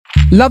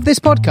Love this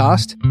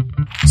podcast?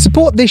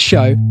 Support this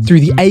show through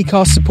the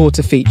Acast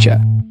supporter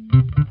feature.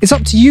 It's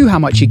up to you how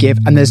much you give,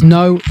 and there's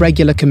no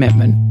regular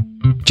commitment.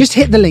 Just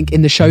hit the link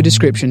in the show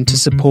description to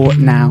support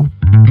now.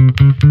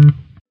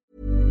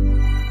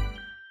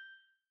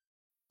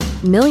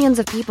 Millions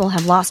of people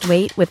have lost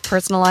weight with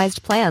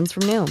personalized plans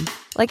from Noom.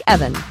 Like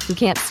Evan, who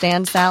can't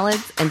stand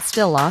salads and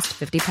still lost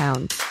 50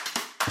 pounds.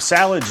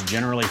 Salads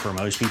generally for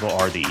most people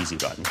are the easy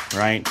button,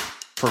 right?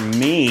 For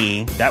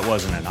me, that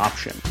wasn't an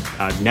option.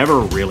 I never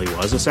really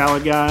was a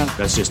salad guy.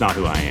 That's just not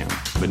who I am.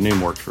 But Noom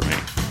worked for me.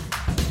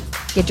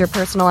 Get your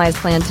personalized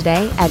plan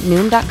today at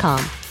Noom.com.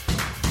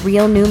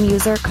 Real Noom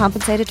user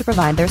compensated to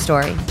provide their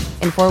story.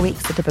 In 4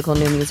 weeks, the typical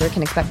Noom user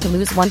can expect to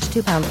lose 1 to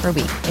 2 pounds per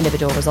week.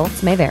 Individual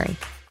results may vary.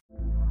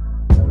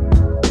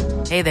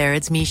 Hey there,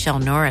 it's Michelle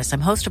Norris.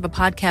 I'm host of a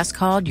podcast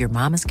called Your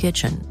Mama's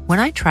Kitchen.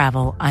 When I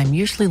travel, I'm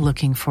usually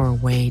looking for a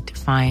way to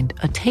find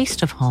a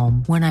taste of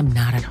home when I'm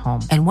not at home.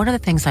 And one of the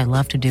things I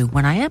love to do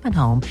when I am at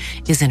home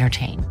is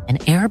entertain. And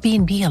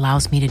Airbnb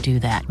allows me to do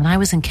that. When I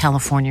was in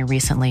California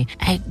recently,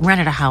 I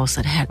rented a house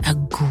that had a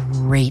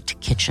great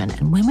kitchen.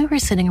 And when we were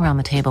sitting around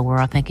the table, we're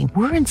all thinking,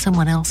 we're in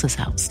someone else's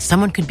house.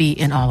 Someone could be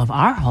in all of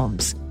our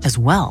homes as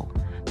well.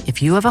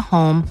 If you have a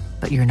home,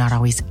 but you're not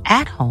always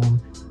at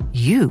home,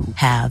 you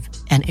have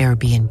an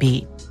Airbnb.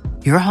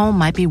 Your home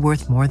might be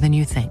worth more than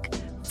you think.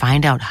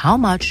 Find out how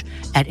much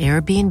at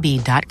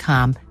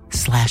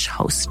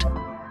airbnb.com/host.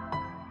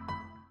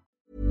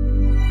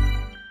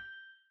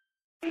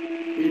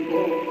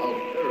 People of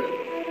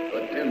Earth,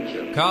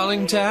 attention.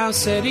 Calling Tau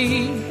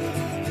City,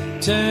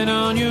 turn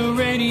on your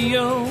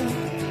radio.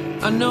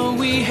 I know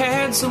we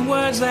had some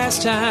words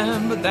last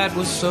time, but that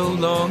was so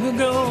long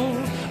ago.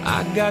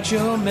 I got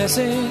your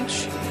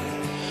message.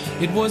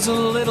 It was a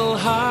little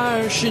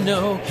harsh, you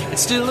know.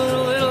 It's still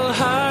a little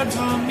hard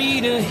for me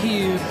to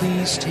hear.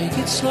 Please take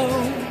it slow.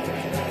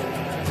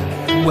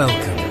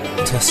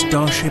 Welcome to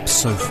Starship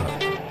Sofa,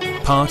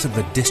 part of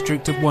the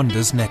District of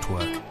Wonders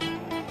network,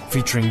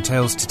 featuring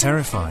tales to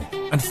terrify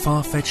and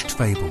far-fetched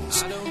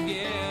fables.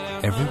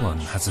 Everyone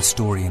has a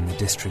story in the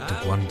District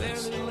of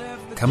Wonders.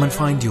 Come and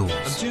find yours.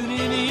 I'm tuning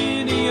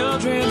in to your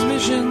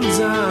transmissions.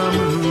 I'm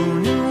a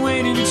moon and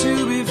waiting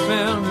to be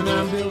found, and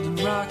I'm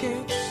building rockets.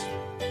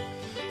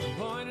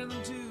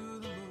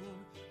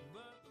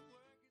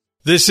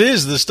 This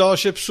is the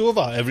Starship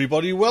Sofa.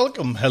 Everybody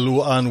welcome,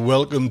 hello and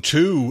welcome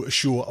to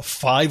show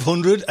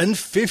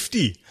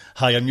 550.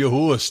 Hi, I'm your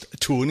host,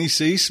 Tony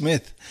C.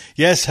 Smith.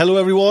 Yes, hello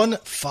everyone,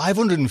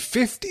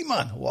 550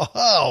 man,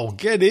 wow,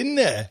 get in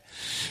there.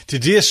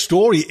 Today's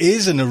story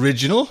is an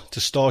original to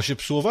Starship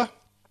Sofa.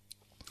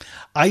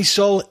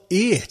 ISOL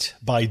 8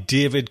 by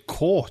David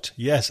Court.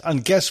 Yes,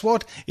 and guess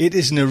what? It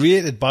is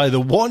narrated by the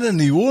one and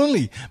the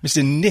only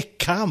Mr. Nick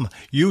Cam,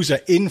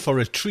 user in for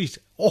a treat.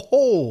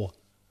 Oh!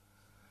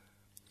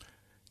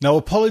 Now,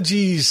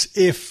 apologies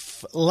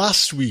if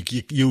last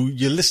week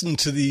you listened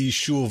to the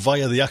show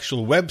via the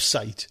actual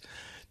website.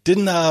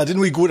 Didn't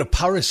we go to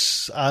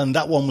Paris, and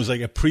that one was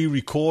like a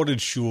pre-recorded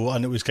show,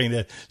 and it was kind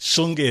of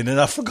sung in, and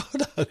I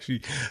forgot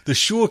actually. The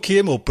show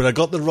came up, but I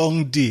got the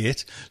wrong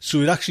date,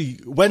 so it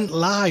actually went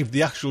live,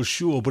 the actual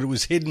show, but it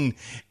was hidden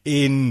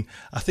in,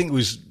 I think it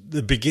was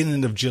the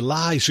beginning of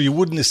July, so you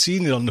wouldn't have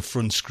seen it on the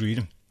front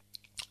screen.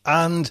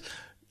 And,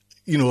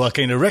 you know, I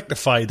kind of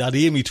rectified that.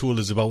 Amy told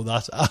us about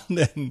that, and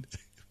then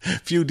a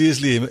few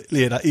days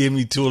later,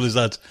 Amy told us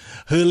that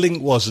her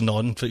link wasn't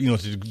on, for,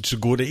 to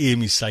go to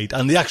Amy's site,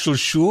 and the actual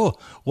show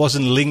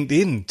wasn't linked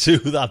in to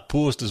that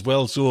post as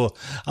well. So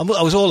I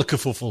was all a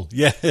kerfuffle,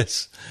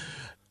 yes.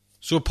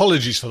 So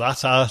apologies for that.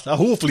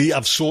 Hopefully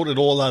I've sorted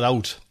all that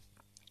out.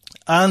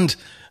 And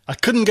I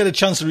couldn't get a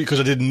chance to read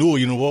because I didn't know,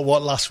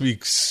 what last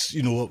week's,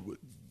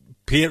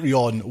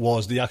 Patreon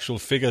was, the actual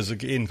figures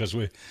again, because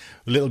we're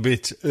a little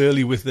bit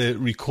early with the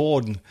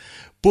recording.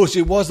 But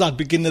it was that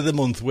beginning of the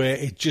month where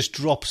it just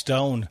drops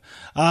down.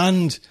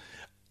 And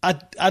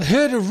I'd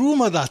heard a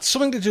rumour that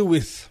something to do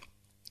with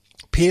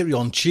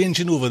Patreon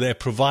changing over their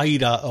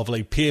provider of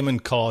like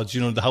payment cards,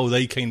 how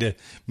they kind of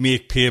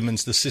make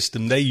payments, the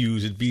system they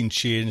use had been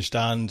changed,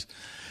 and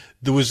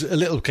there was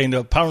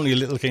apparently a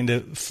little kind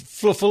of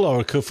fluffle or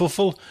a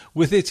kerfuffle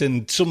with it,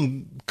 and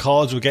some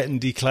cards were getting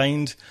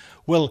declined.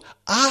 Well,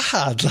 I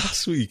had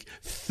last week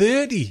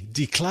 30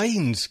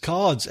 declined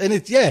cards. And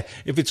if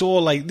it's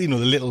all like, the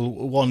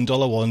little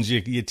 $1 ones,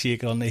 you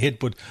take it on the hit,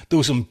 but there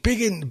were some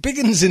big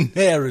uns in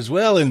there as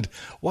well. And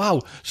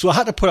wow. So I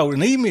had to put out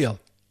an email.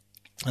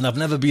 And I've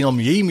never been on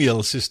my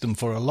email system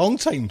for a long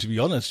time, to be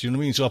honest. You know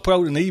what I mean? So I put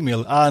out an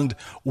email and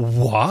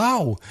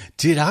wow,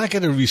 did I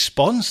get a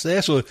response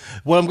there? So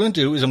what I'm going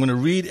to do is I'm going to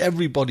read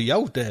everybody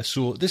out there.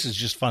 So this is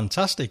just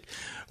fantastic.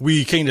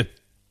 I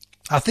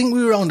think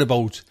we were around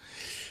about,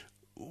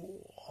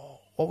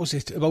 what was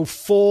it? About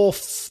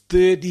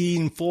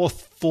 413,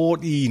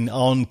 414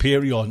 on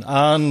Patreon.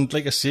 And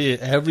like I say,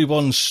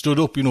 everyone stood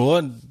up,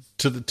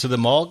 to the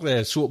mark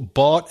there. So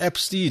Bart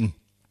Epstein.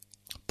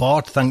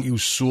 Bart, thank you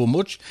so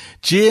much.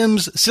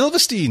 James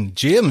Silverstein.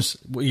 James,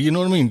 you know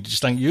what I mean?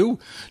 Just thank you.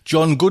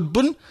 John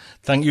Goodburn.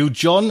 Thank you,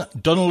 John.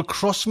 Donald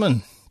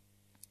Crossman.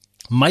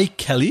 Mike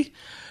Kelly,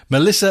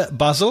 Melissa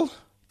Basil,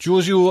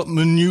 Jojo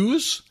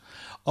Munoz,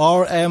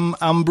 R.M.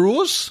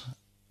 Ambrose,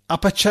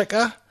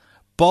 Apacheka,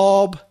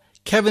 Bob,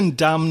 Kevin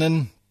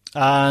Damnon,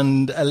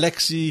 and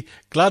Alexei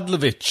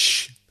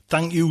Gladlovich.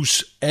 Thank you,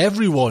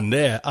 everyone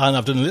there. And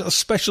I've done a little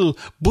special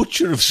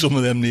butcher of some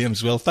of them names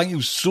as well. Thank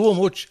you so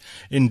much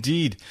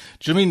indeed.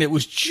 Do you know what I mean? It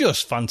was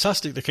just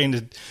fantastic to kind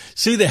of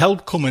see the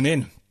help coming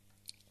in.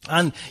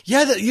 And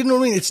yeah, you know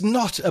what I mean? It's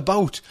not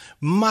about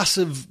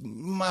massive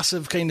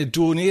kind of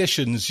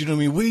donations. You know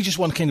what I mean? We just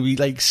want to kind of be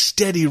like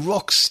steady,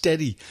 rock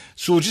steady.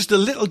 So just the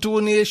little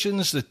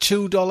donations, the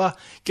 $2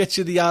 gets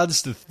you the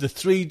ads, the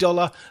 $3,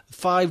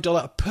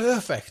 $5,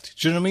 perfect.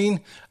 Do you know what I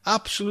mean?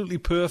 Absolutely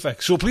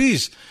perfect. So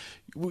please,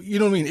 you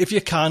know what I mean? If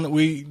you can,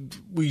 we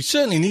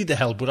certainly need the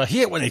help, but I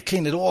hate when it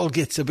kind of all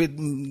gets a bit,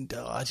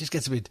 it just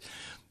gets a bit,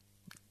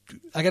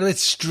 I get a bit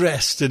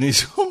stressed and I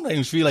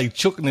sometimes feel like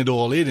chucking it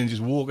all in and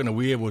just walking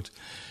away. But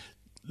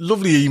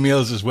lovely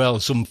emails as well,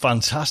 some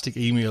fantastic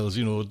emails,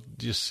 you know,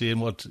 just saying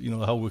what, you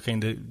know, how we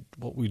kind of,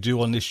 what we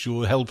do on this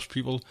show helps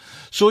people.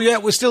 So yeah,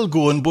 we're still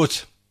going,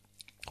 but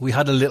we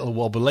had a little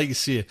wobble, like you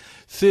say,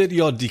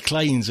 30 odd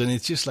declines, and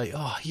it's just like,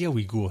 oh, here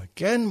we go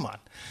again, man.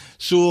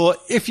 So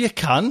if you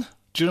can,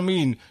 do you know what I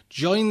mean?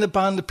 Join the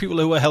band of people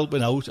who are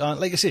helping out. And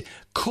like I say,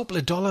 a couple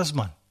of dollars,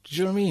 man. Do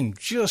you know what I mean?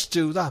 Just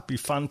do that. Be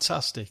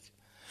fantastic.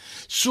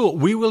 So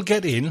we will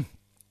get in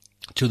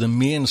to the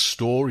main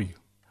story.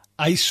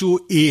 ISO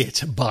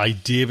 8 by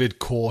David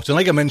Court. And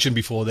like I mentioned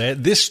before there,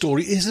 this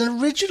story is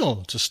an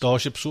original to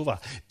Starship Sofa.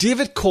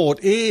 David Court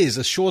is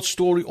a short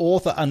story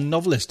author and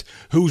novelist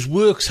whose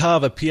works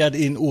have appeared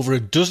in over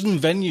a dozen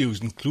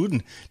venues,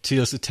 including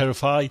Tales to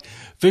Terrify,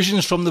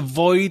 Visions from the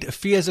Void,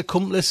 Fear's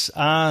Accomplice,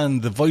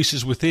 and The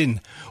Voices Within.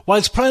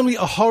 Whilst primarily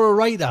a horror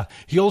writer,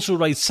 he also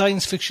writes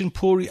science fiction,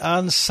 poetry,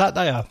 and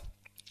satire.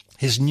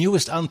 His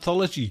newest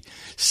anthology,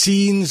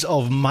 Scenes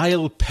of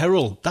Mild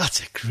Peril.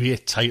 That's a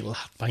great title,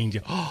 mind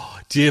you. Oh,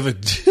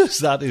 David,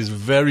 that is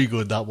very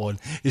good, that one.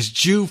 Is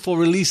due for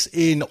release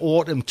in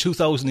autumn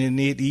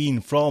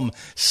 2018 from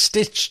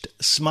Stitched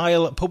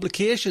Smile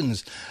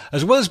Publications.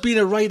 As well as being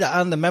a writer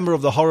and a member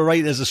of the Horror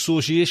Writers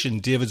Association,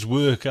 David's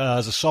work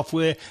as a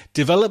software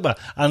developer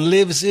and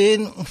lives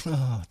in,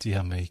 oh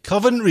dear me,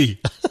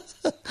 Coventry.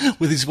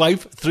 With his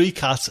wife, 3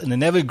 cats, and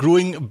an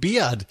ever-growing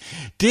beard.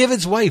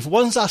 David's wife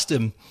once asked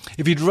him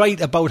if he'd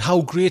write about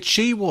how great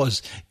she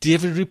was.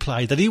 David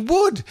replied that he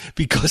would,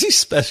 because he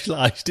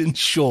specialised in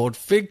short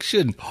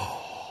fiction.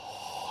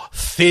 Oh,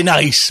 thin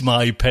ice,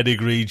 my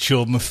pedigree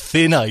chum,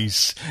 thin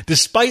ice.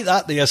 Despite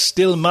that, they are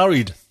still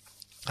married.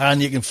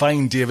 And you can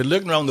find David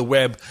looking around the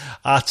web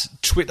at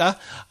Twitter,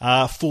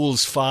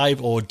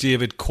 Foles5 or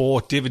David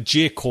Court, David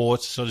J.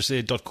 Court, so to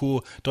say,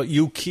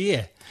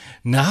 .co.uk.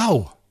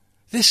 Now,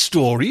 this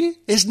story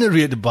is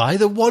narrated by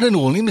the one and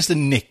only Mr.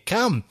 Nick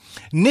Cam.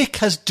 Nick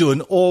has done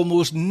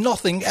almost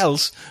nothing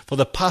else for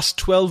the past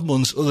 12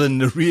 months other than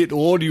narrate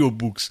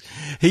audiobooks.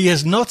 He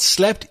has not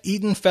slept,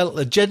 eaten, felt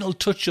a gentle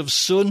touch of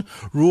sun,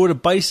 rode a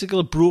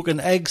bicycle, broken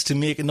eggs to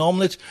make an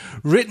omelette,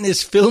 written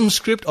his film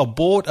script, or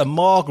bought a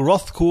Mark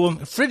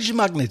Rothko fridge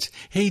magnet.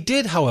 He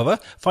did, however,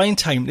 find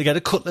time to get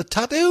a couple of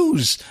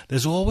tattoos.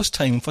 There's always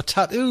time for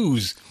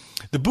tattoos.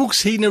 The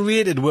books he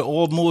narrated were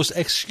almost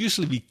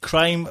exclusively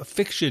crime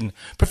fiction.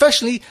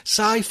 Professionally,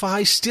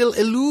 sci-fi still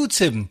eludes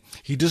him.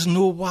 He doesn't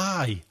know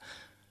why.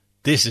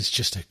 This is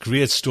just a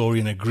great story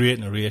and a great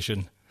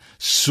narration.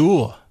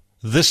 So,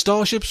 the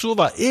Starship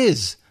Sofa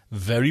is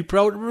very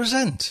proud to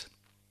present.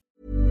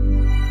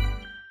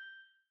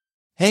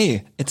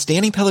 Hey, it's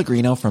Danny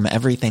Pellegrino from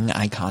Everything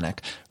Iconic.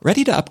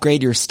 Ready to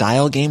upgrade your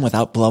style game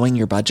without blowing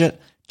your budget?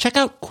 Check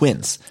out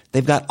Quince.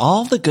 They've got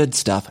all the good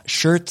stuff,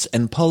 shirts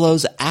and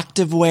polos,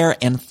 activewear,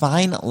 and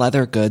fine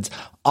leather goods,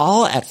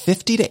 all at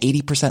 50 to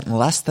 80%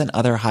 less than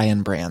other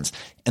high-end brands.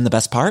 And the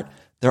best part?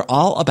 They're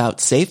all about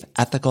safe,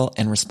 ethical,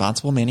 and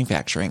responsible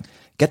manufacturing.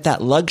 Get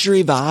that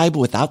luxury vibe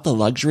without the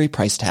luxury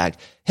price tag.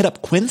 Hit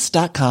up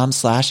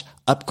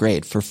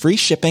quince.com/upgrade for free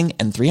shipping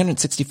and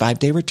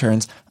 365-day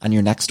returns on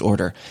your next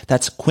order.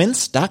 That's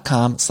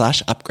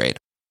quince.com/upgrade.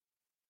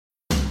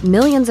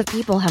 Millions of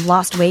people have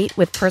lost weight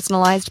with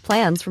personalized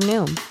plans from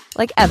Noom.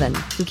 Like Evan,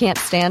 who can't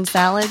stand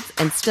salads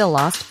and still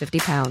lost 50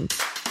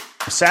 pounds.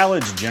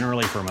 Salads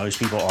generally for most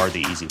people are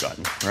the easy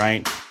button,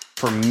 right?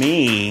 For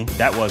me,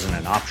 that wasn't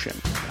an option.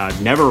 I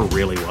never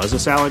really was a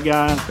salad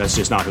guy. That's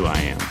just not who I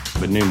am.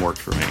 But Noom worked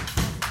for me.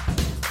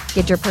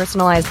 Get your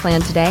personalized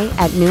plan today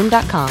at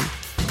Noom.com.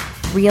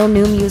 Real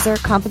Noom user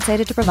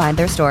compensated to provide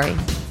their story.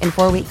 In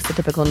 4 weeks, the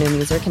typical Noom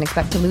user can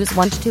expect to lose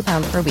 1 to 2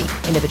 pounds per week.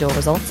 Individual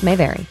results may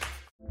vary.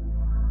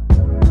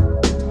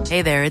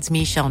 Hey there, it's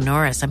Michelle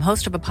Norris. I'm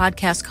host of a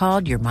podcast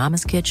called Your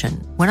Mama's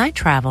Kitchen. When I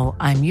travel,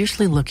 I'm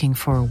usually looking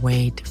for a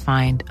way to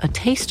find a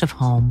taste of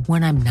home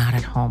when I'm not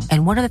at home.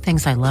 And one of the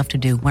things I love to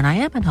do when I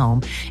am at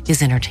home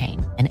is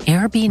entertain. And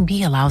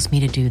Airbnb allows me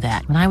to do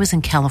that. When I was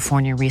in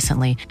California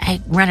recently, I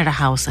rented a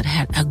house that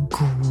had a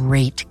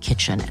great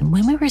kitchen. And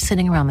when we were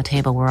sitting around the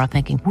table, we're all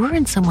thinking, we're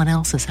in someone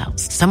else's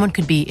house. Someone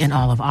could be in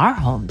all of our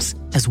homes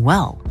as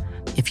well.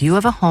 If you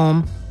have a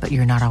home, but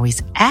you're not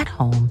always at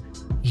home,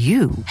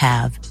 you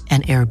have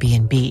an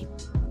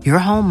Airbnb. Your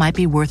home might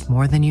be worth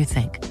more than you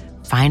think.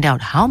 Find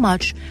out how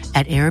much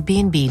at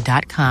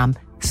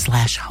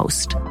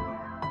airbnb.com/host.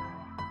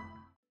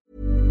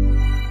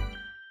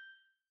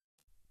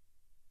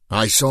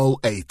 ISOL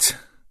 8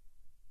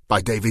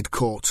 by David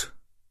Court.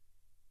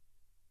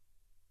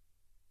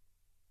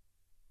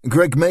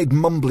 Greg made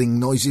mumbling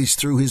noises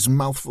through his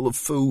mouthful of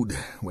food,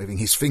 waving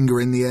his finger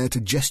in the air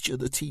to gesture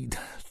that he'd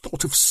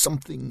thought of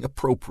something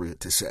appropriate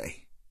to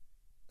say.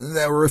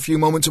 There were a few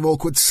moments of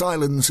awkward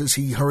silence as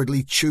he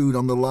hurriedly chewed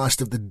on the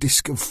last of the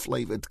disc of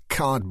flavoured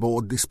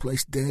cardboard this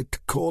place dared to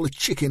call a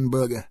chicken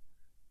burger.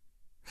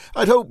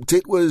 I'd hoped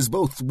it was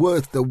both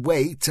worth the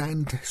wait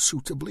and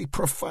suitably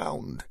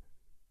profound.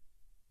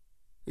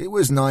 It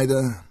was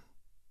neither.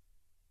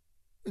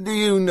 Do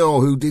you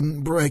know who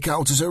didn't break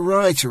out as a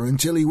writer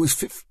until he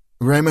was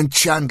Raymond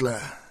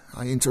Chandler,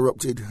 I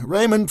interrupted.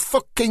 Raymond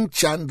fucking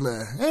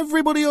Chandler.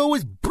 Everybody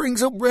always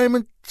brings up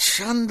Raymond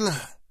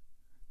Chandler.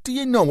 Do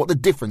you know what the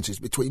difference is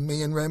between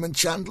me and Raymond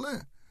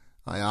Chandler?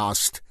 I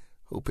asked,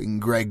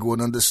 hoping Greg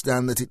would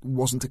understand that it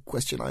wasn't a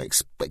question I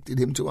expected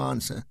him to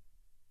answer.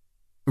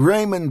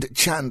 Raymond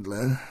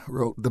Chandler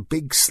wrote The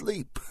Big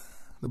Sleep,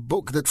 the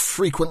book that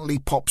frequently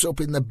pops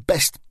up in the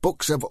best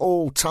books of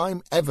all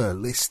time ever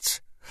lists.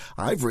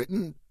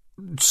 I'm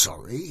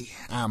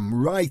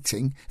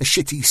writing a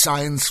shitty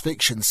science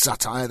fiction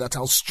satire that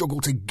I'll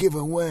struggle to give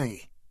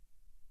away.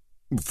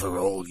 For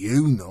all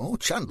you know,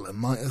 Chandler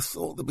might have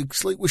thought The Big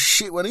Sleep was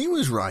shit when he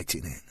was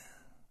writing it.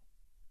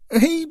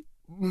 He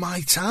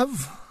might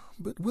have,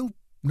 but we'll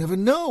never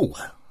know.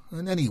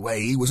 And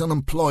anyway, he was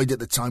unemployed at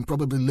the time,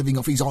 probably living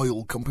off his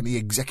oil company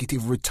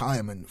executive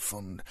retirement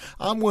fund.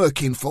 I'm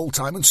working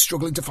full-time and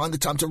struggling to find the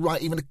time to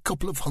write even a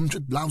couple of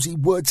 100 lousy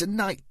words a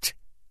night.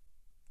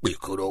 You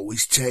could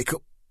always take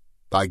up.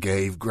 I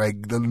gave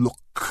Greg the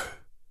look.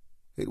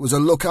 It was a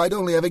look I'd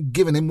only ever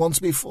given him once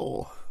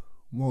before.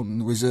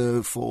 One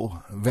reserved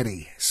for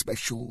very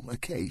special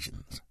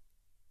occasions.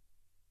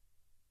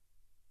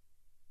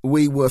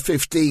 We were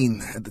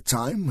 15 at the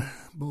time,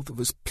 both of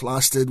us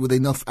plastered with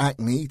enough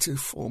acne to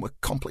form a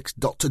complex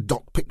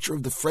dot-to-dot picture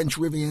of the French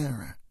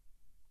Riviera.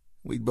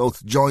 We'd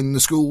both joined the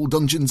school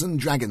Dungeons and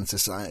Dragons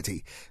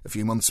Society a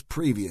few months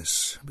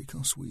previous,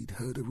 because we'd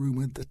heard a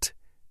rumour that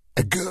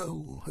a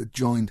girl had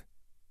joined.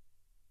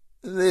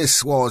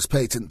 This was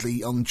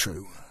patently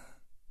untrue.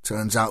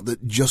 Turns out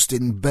that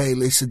Justin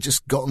Bayliss had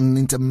just gotten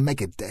into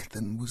Megadeth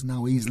and was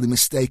now easily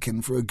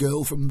mistaken for a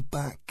girl from the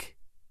back.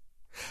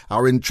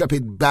 Our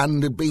intrepid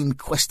band had been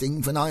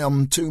questing for nigh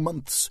on 2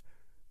 months.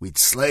 We'd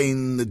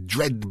slain the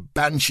dread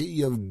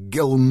banshee of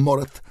Gil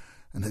Moreth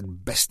and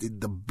had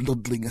bested the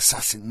bloodling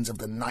assassins of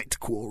the Night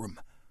Quorum.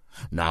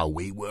 Now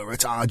we were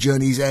at our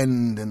journey's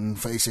end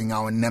and facing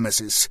our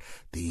nemesis,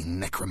 the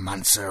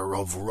Necromancer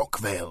of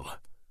Rockvale.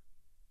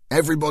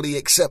 Everybody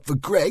except for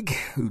Greg,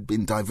 who'd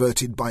been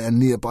diverted by a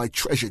nearby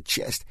treasure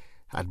chest,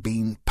 had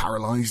been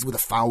paralysed with a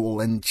foul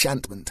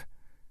enchantment.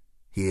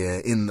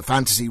 Here, in the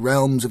fantasy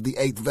realms of the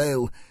Eighth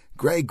Vale,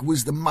 Greg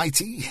was the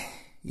mighty,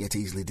 yet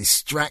easily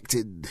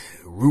distracted,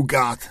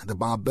 Rugarth the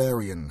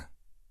Barbarian.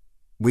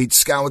 We'd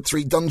scoured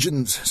 3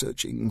 dungeons,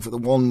 searching for the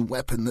one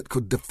weapon that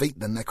could defeat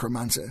the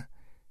Necromancer.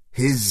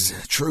 His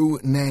true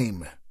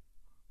name.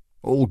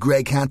 All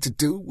Greg had to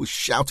do was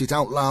shout it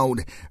out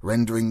loud,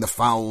 rendering the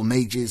foul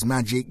mage's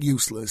magic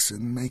useless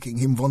and making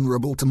him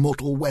vulnerable to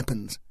mortal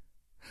weapons.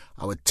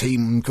 Our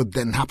team could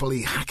then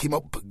happily hack him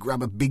up,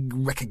 grab a big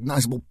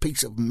recognisable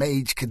piece of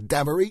mage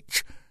cadaver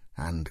each,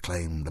 and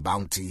claim the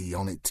bounty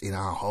on it in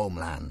our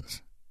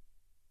homelands.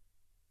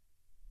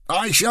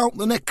 I shout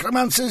the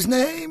Necromancer's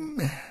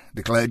name,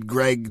 declared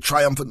Greg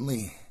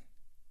triumphantly.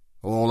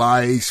 All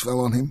eyes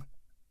fell on him.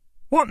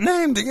 What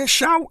name do you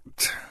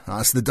shout?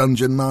 Asked the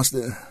dungeon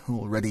master,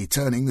 already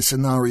turning the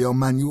scenario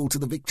manual to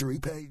the victory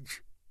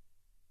page.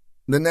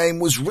 The name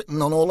was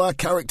written on all our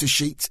character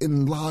sheets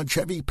in large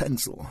heavy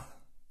pencil.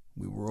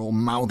 We were all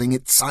mouthing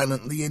it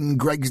silently in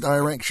Greg's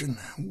direction,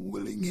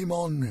 willing him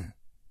on.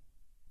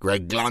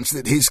 Greg glanced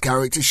at his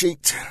character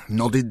sheet,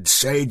 nodded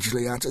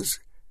sagely at us,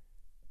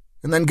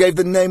 and then gave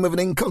the name of an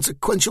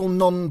inconsequential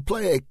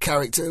non-player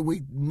character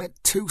we'd met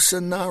 2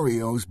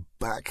 scenarios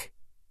back.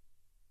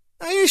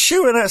 Are you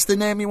sure that's the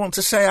name you want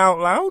to say out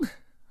loud?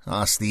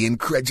 Asked the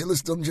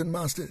incredulous dungeon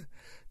master,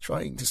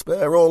 trying to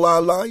spare all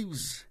our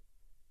lives.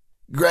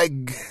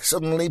 Greg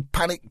suddenly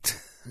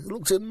panicked,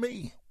 looked at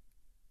me.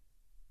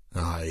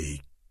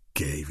 I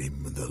gave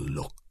him the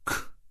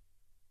look.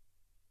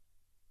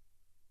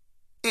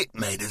 It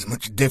made as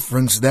much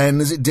difference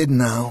then as it did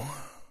now.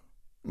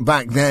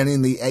 Back then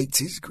in the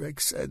 80s, Greg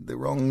said the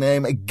wrong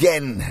name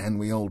again, and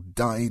we all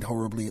died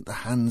horribly at the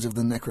hands of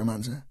the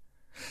Necromancer.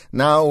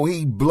 Now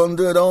he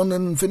blundered on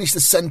and finished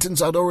a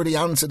sentence I'd already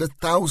answered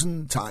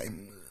 1,000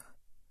 times.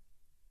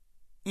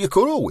 You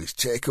could always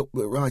take up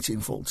the writing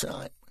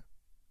full-time.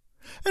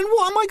 And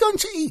what am I going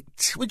to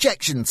eat?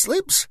 Rejection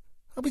slips?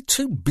 I'll be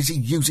too busy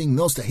using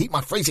those to heat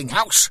my freezing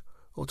house,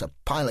 or to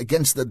pile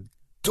against the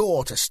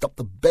door to stop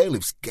the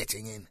bailiffs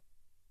getting in.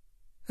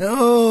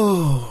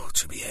 Oh,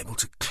 to be able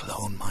to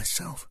clone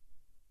myself.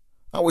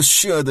 I was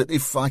sure that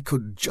if I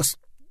could just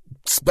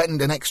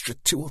spend an extra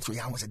 2 or 3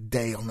 hours a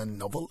day on the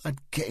novel,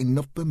 I'd get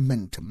enough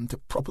momentum to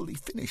properly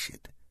finish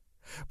it.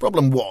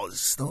 Problem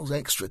was, those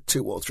extra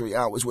 2 or 3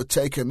 hours were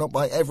taken up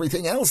by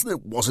everything else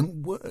that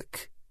wasn't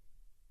work.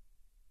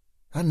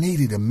 I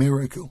needed a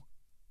miracle.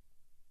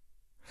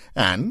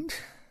 And,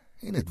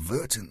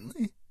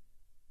 inadvertently,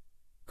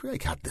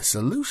 Greg had the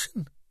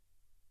solution.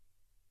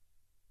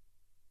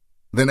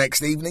 The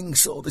next evening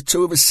saw the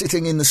two of us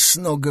sitting in the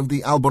snug of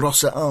the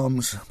Albarossa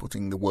Arms,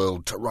 putting the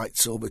world to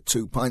rights over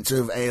 2 pints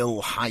of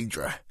ale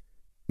Hydra.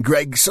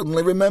 Greg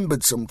suddenly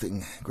remembered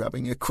something,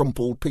 grabbing a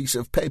crumpled piece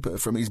of paper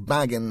from his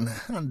bag and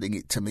handing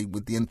it to me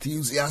with the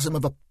enthusiasm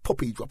of a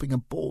puppy dropping a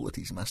ball at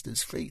his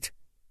master's feet.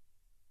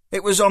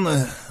 "It was on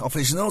the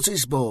office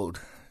notice board.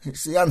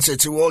 It's the answer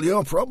to all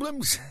your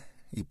problems,"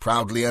 he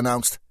proudly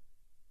announced.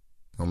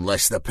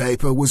 Unless the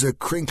paper was a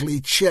crinkly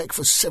cheque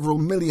for several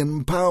 £1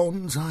 million,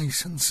 I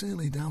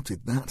sincerely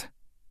doubted that.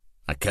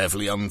 I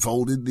carefully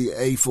unfolded the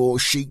A4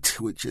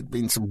 sheet which had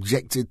been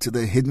subjected to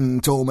the hidden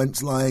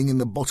torments lying in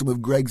the bottom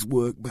of Greg's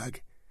work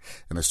bag.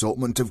 An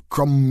assortment of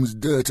crumbs,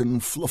 dirt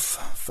and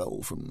fluff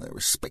fell from their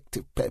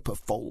respective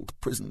paper-fold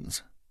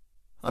prisons.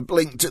 I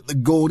blinked at the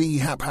gaudy,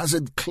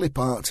 haphazard clip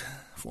art,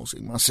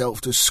 forcing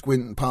myself to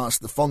squint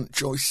past the font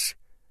choice.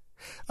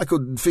 I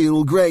could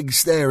feel Greg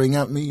staring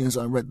at me as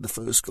I read the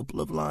first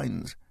couple of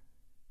lines.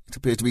 It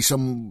appeared to be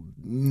some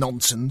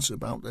nonsense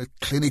about a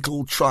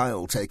clinical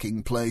trial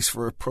taking place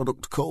for a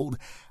product called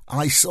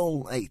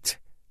Isol 8.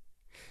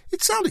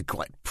 It sounded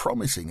quite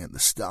promising at the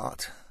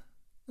start,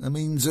 a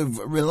means of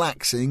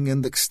relaxing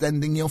and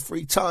extending your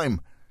free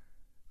time.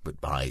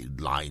 But by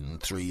line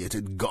 3 it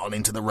had gone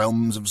into the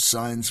realms of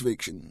science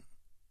fiction.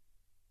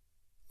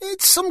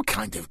 "It's some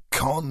kind of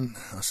con,"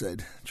 I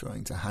said,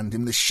 trying to hand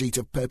him the sheet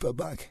of paper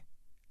back.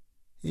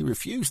 He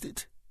refused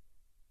it.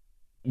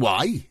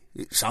 "Why?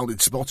 It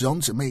sounded spot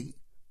on to me."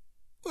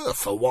 "Well,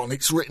 for one,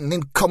 it's written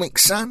in Comic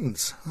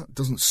Sans. That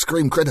doesn't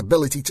scream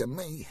credibility to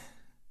me.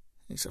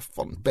 It's a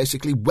font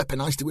basically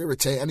weaponized to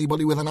irritate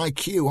anybody with an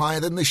IQ higher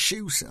than the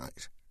shoe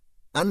size.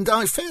 And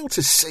I fail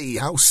to see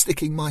how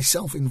sticking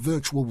myself in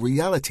virtual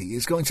reality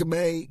is going to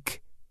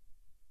make..."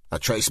 I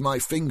traced my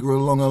finger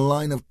along a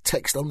line of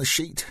text on the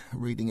sheet,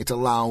 reading it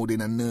aloud in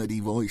a nerdy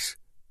voice.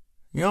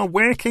 "Your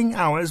working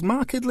hours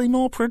markedly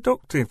more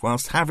productive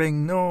whilst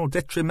having no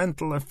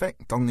detrimental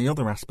effect on the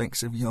other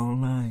aspects of your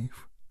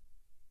life."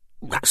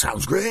 That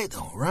sounds great,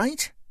 all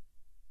right.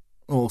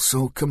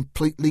 Also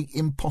completely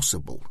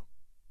impossible.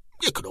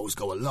 You could always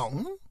go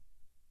along.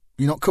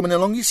 You're not coming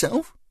along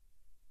yourself?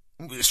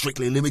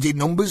 Strictly limited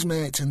numbers,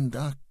 mate, and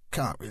I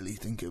can't really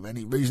think of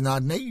any reason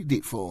I'd need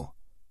it for.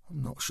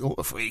 I'm not short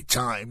of free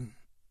time.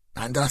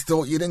 And I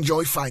thought you'd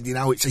enjoy finding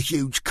out it's a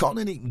huge con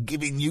and it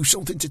giving you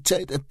something to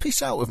take the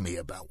piss out of me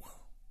about.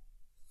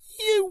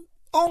 You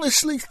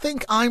honestly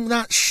think I'm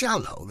that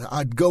shallow that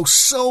I'd go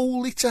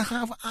solely to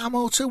have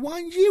ammo to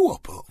wind you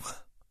up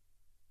over?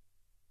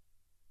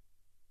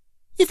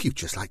 If you'd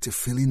just like to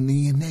fill in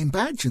the name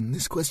badge and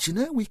this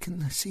questionnaire, we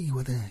can see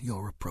whether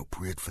you're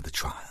appropriate for the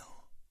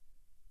trial.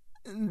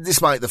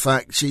 Despite the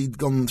fact she'd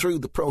gone through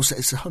the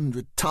process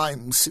 100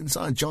 times since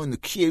I joined the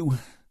queue,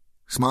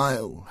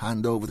 smile,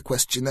 hand over the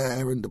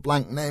questionnaire and a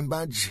blank name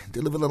badge,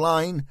 deliver the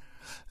line,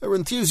 her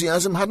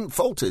enthusiasm hadn't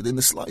faltered in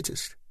the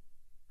slightest.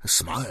 Her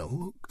smile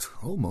looked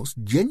almost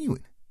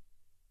genuine.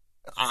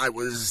 I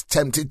was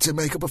tempted to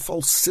make up a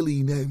false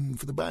silly name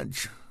for the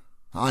badge,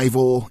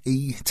 Ivor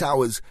E.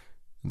 Towers,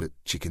 but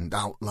chickened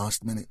out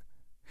last minute.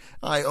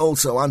 I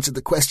also answered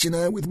the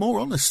questionnaire with more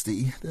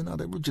honesty than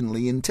I'd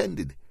originally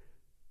intended.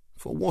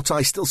 For what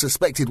I still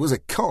suspected was a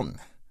con,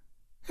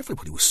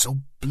 everybody was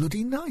so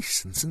bloody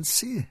nice and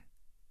sincere.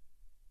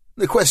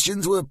 The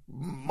questions were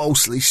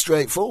mostly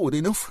straightforward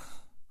enough.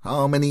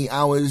 How many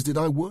hours did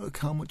I work?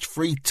 How much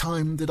free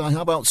time did I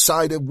have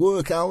outside of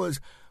work hours?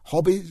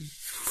 Hobbies?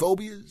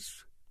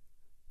 Phobias?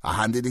 I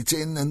handed it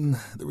in, and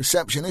the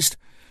receptionist,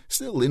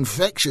 still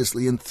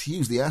infectiously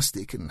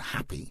enthusiastic and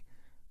happy,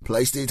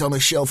 placed it on a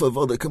shelf of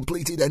other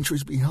completed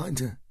entries behind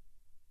her.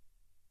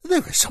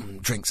 "There are some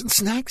drinks and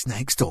snacks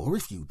next door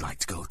if you'd like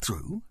to go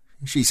through,"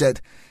 she said,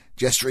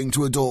 gesturing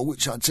to a door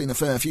which I'd seen a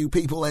fair few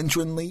people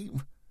enter and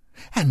leave.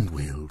 "And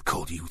we'll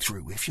call you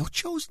through if you're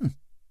chosen."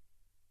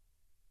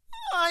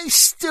 I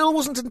still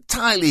wasn't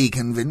entirely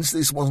convinced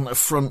this wasn't a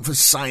front for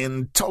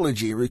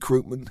Scientology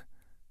recruitment,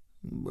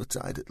 but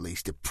I'd at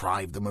least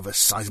deprived them of a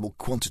sizable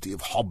quantity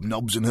of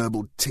hobnobs and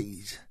herbal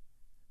teas.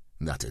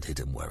 That had hit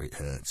 'em where it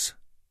hurts.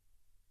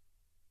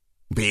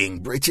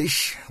 Being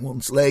British,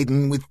 once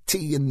laden with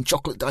tea and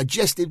chocolate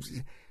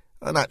digestives,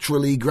 I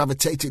naturally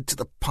gravitated to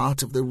the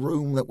part of the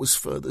room that was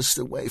furthest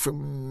away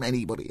from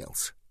anybody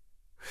else.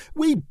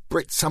 We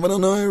Brits have an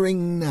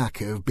unerring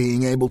knack of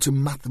being able to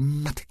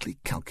mathematically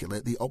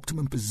calculate the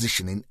optimum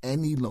position in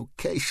any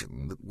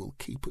location that will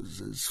keep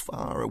us as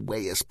far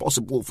away as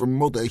possible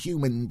from other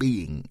human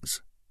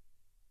beings.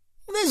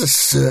 There's a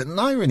certain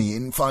irony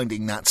in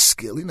finding that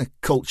skill in a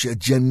culture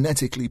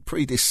genetically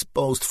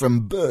predisposed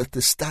from birth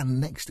to stand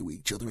next to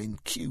each other in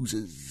queues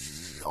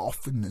as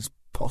often as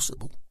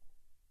possible.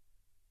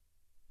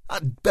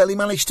 I'd barely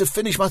managed to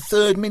finish my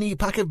third mini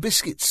pack of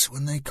biscuits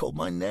when they called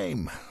my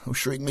name,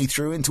 ushering me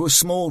through into a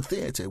small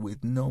theatre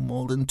with no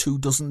more than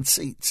 24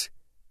 seats.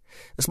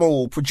 A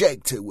small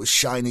projector was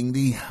shining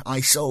the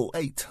ISOL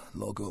 8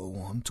 logo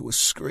onto a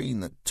screen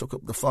that took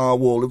up the far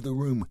wall of the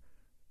room.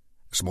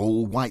 A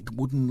small white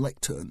wooden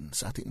lectern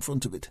sat in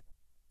front of it.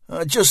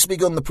 I'd just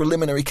begun the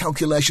preliminary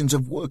calculations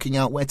of working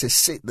out where to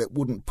sit that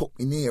wouldn't put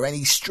me near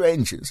any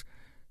strangers,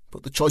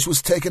 but the choice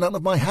was taken out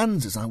of my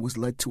hands as I was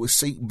led to a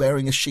seat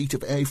bearing a sheet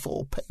of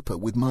A4 paper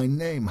with my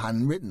name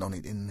handwritten on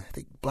it in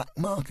thick black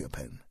marker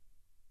pen.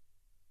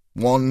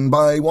 One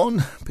by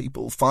one,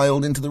 people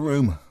filed into the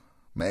room.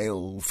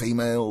 Male,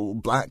 female,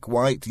 black,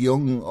 white,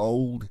 young,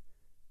 old.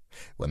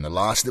 When the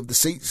last of the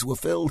seats were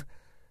filled,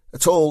 a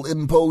tall,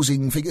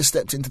 imposing figure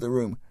stepped into the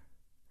room.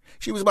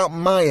 She was about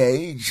my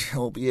age,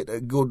 albeit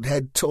a good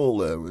head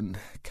taller, and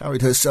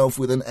carried herself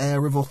with an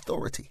air of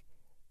authority.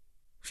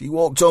 She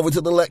walked over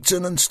to the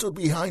lectern and stood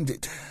behind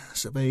it,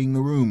 surveying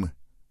the room.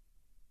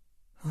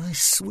 I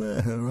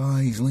swear her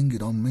eyes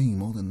lingered on me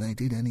more than they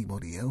did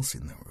anybody else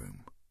in the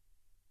room.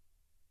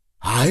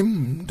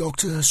 "I'm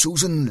Dr.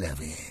 Susan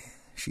Levy,"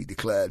 she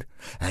declared,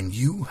 "and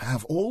you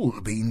have all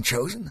been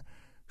chosen,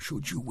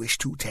 should you wish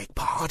to take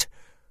part,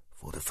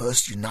 for the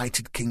first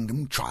United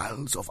Kingdom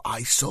trials of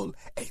ISOL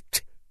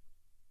 8.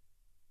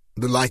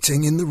 The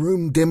lighting in the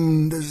room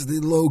dimmed as the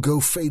logo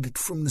faded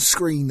from the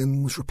screen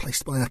and was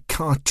replaced by a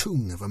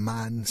cartoon of a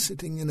man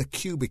sitting in a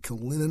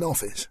cubicle in an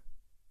office.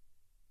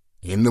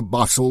 In the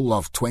bustle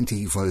of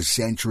 21st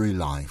century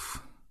life,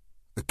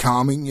 a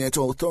calming yet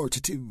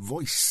authoritative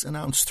voice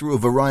announced through a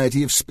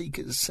variety of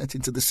speakers set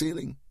into the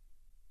ceiling,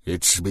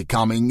 "It's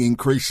becoming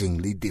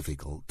increasingly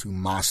difficult to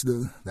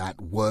master that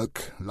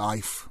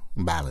work-life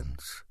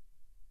balance."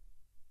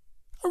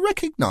 I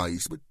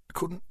recognized but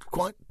couldn't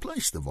quite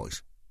place the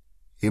voice.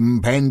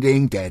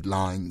 Impending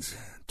deadlines,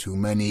 too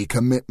many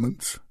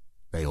commitments,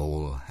 they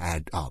all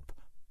add up.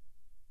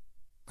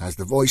 As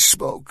the voice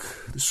spoke,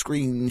 the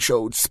screen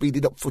showed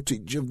speeded-up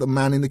footage of the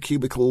man in the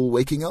cubicle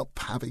waking up,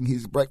 having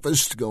his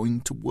breakfast, going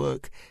to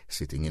work,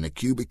 sitting in a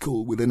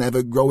cubicle with an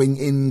ever-growing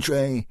in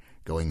tray,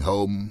 going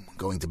home,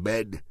 going to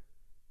bed.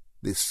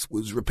 This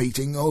was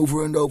repeating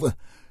over and over,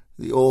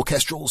 the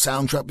orchestral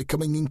soundtrack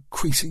becoming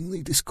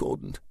increasingly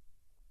discordant.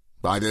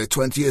 By the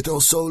 20th or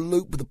so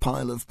loop, the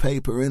pile of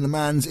paper in the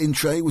man's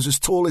in-tray was as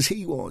tall as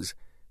he was,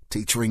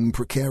 teetering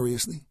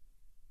precariously.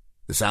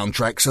 The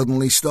soundtrack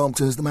suddenly stopped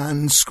as the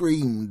man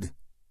screamed.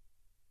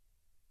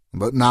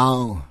 But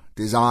now,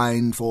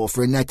 designed for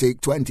frenetic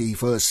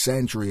 21st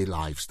century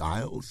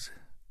lifestyles,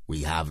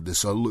 we have the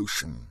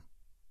solution.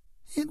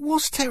 It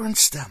was Terence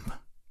Stamp.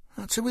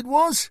 That's who it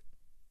was.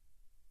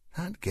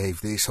 That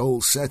gave this whole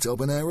setup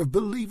an air of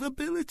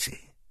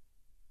believability.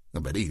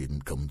 But he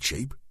didn't come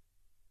cheap.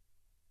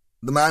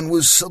 The man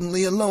was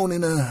suddenly alone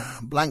in a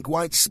blank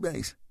white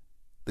space,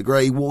 the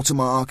grey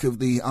watermark of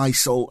the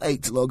ISOL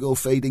 8 logo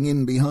fading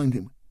in behind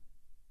him.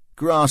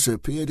 Grass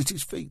appeared at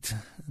his feet,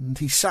 and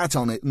he sat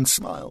on it and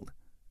smiled.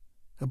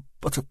 A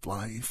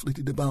butterfly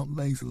flitted about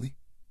lazily.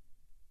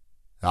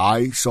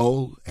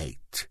 ISOL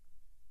 8.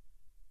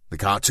 The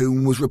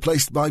cartoon was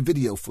replaced by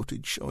video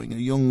footage showing a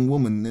young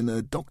woman in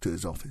a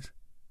doctor's office.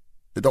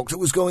 The doctor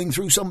was going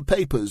through some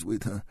papers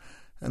with her,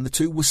 and the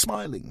two were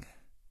smiling.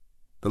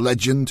 The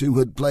legend who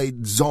had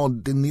played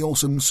Zod in the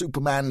awesome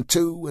Superman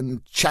 2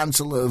 and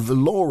Chancellor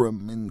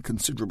Valorum in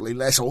considerably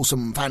less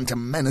awesome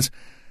Phantom Menace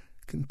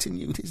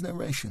continued his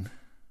narration.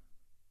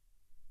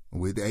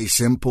 With a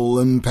simple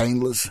and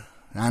painless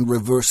and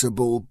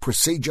reversible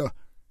procedure,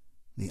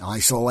 the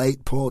ISOL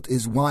 8 port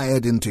is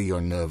wired into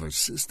your nervous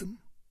system.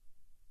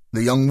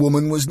 The young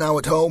woman was now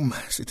at home,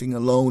 sitting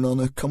alone on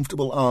a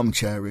comfortable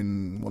armchair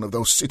in one of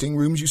those sitting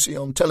rooms you see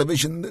on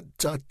television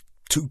that are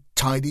too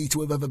tidy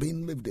to have ever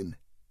been lived in.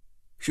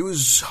 She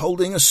was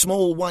holding a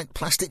small white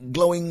plastic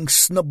glowing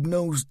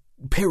snub-nosed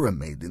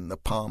pyramid in the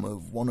palm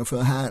of one of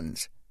her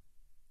hands.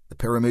 The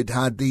pyramid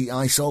had the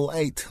ISOL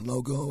 8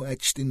 logo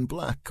etched in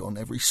black on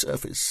every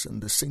surface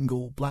and a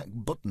single black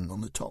button on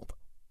the top.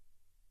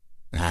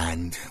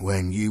 And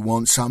when you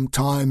want some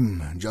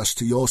time just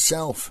to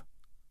yourself,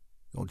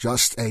 you're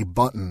just a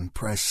button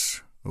press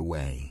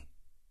away.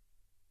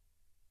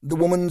 The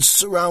woman's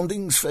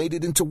surroundings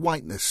faded into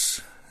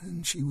whiteness,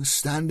 and she was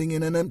standing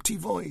in an empty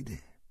void.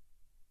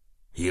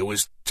 Here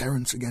was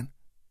Terence again.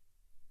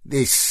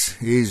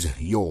 This is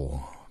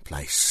your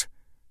place,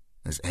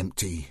 as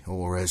empty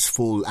or as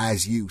full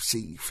as you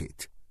see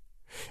fit.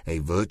 A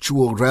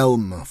virtual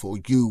realm for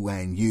you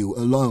and you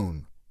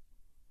alone.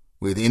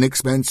 With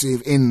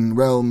inexpensive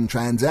in-realm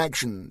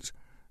transactions,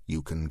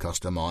 you can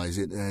customize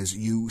it as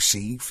you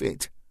see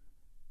fit.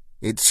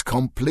 It's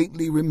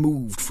completely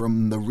removed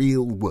from the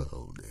real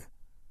world.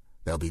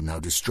 There'll be no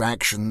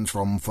distractions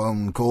from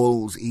phone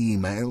calls,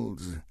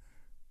 emails.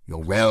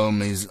 Your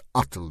realm is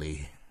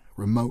utterly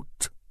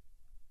remote.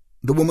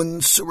 The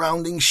woman's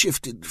surroundings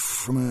shifted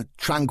from a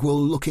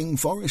tranquil-looking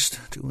forest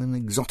to an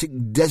exotic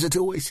desert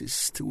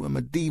oasis to a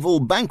medieval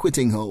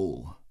banqueting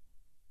hall.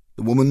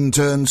 The woman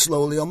turned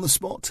slowly on the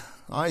spot,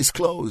 eyes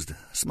closed,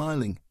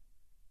 smiling.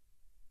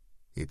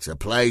 It's a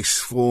place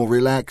for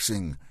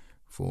relaxing,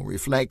 for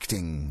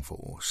reflecting,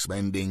 for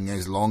spending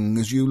as long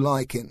as you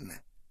like in.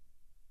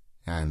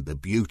 And the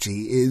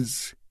beauty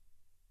is...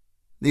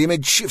 The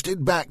image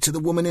shifted back to the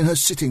woman in her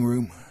sitting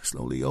room,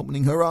 slowly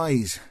opening her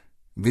eyes,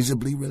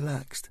 visibly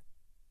relaxed.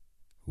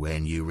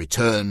 When you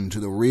return to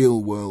the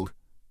real world,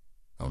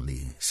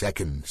 only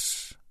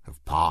seconds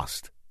have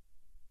passed.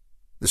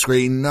 The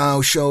screen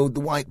now showed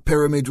the white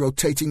pyramid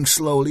rotating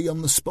slowly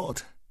on the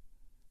spot,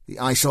 the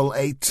ISOL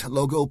 8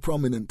 logo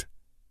prominent.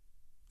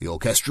 The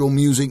orchestral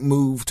music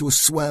moved to a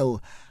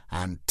swell,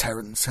 and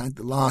Terence had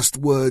the last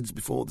words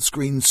before the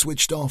screen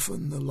switched off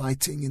and the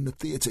lighting in the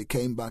theatre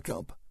came back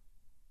up.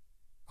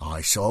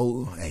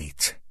 ISOL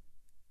 8.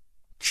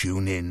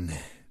 Tune in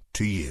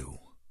to you.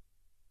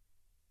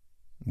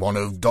 One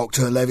of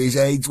Dr. Levy's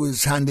aides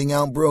was handing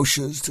out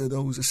brochures to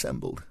those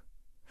assembled.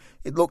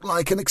 It looked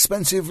like an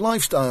expensive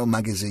lifestyle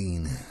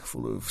magazine,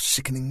 full of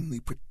sickeningly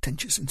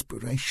pretentious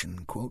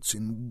inspiration quotes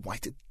in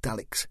white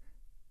italics.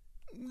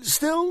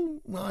 Still,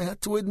 I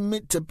had to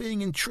admit to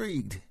being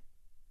intrigued.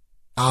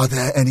 "Are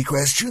there any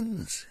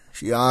questions?"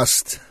 she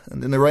asked,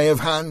 and an array of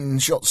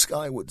hands shot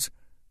skywards.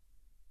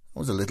 I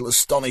was a little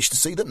astonished to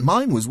see that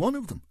mine was one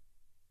of them.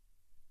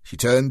 She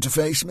turned to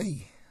face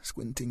me,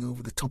 squinting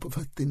over the top of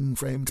her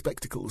thin-framed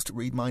spectacles to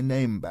read my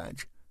name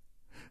badge.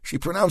 She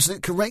pronounced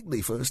it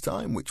correctly first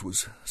time, which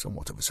was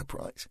somewhat of a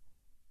surprise.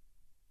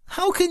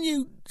 "How can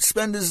you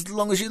spend as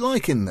long as you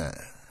like in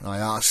there?" I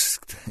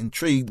asked,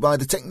 intrigued by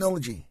the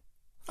technology.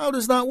 "How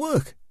does that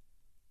work?"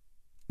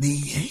 "The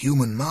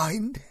human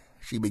mind,"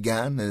 she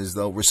began, as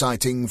though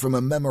reciting from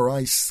a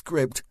memorized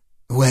script,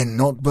 "when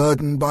not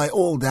burdened by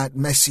all that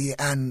messy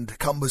and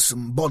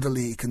cumbersome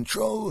bodily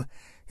control,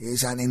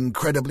 is an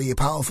incredibly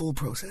powerful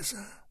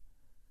processor.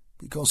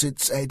 Because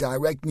it's a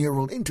direct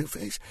neural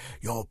interface,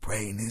 your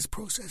brain is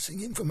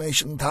processing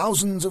information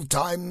thousands of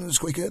times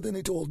quicker than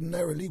it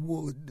ordinarily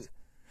would.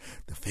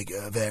 The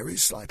figure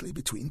varies slightly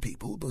between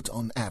people, but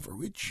on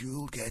average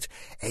you'll get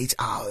 8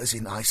 hours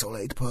in ISOL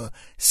 8 per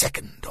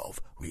second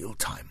of real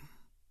time."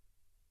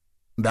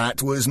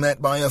 That was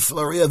met by a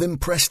flurry of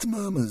impressed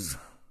murmurs.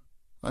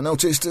 I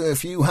noticed a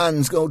few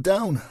hands go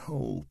down,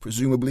 all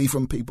presumably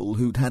from people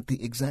who'd had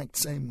the exact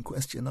same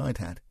question I'd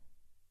had.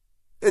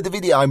 "The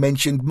video I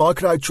mentioned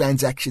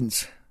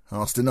microtransactions,"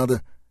 asked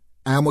another.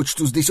 "How much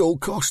does this all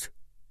cost?"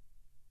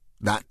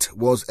 That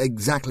was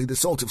exactly the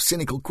sort of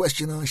cynical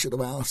question I should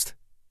have asked.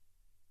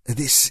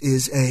 "This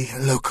is a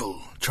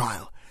local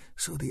trial,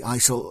 so the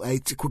ISOL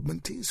 8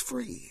 equipment is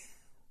free.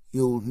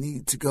 You'll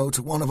need to go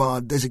to one of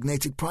our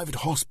designated private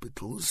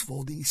hospitals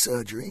for the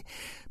surgery,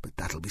 but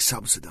that'll be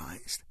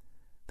subsidized.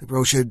 The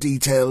brochure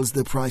details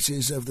the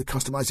prices of the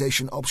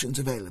customization options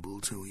available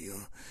to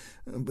you,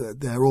 but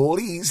they're all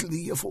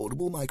easily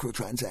affordable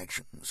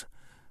microtransactions.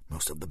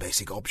 Most of the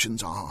basic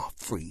options are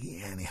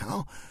free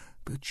anyhow,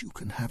 but you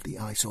can have the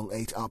ISOL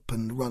 8 up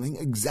and running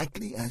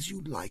exactly as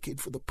you'd like it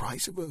for the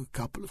price of a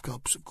couple of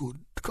cups of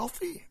good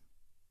coffee."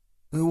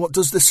 "What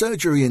does the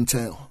surgery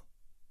entail?"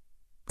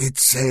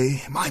 "It's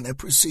a minor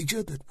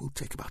procedure that will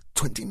take about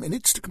 20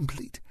 minutes to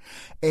complete.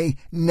 A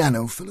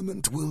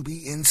nanofilament will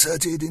be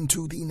inserted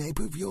into the nape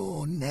of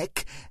your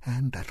neck,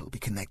 and that'll be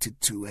connected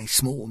to a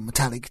small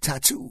metallic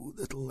tattoo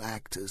that'll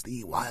act as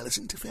the wireless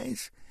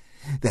interface.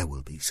 There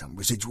will be some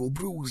residual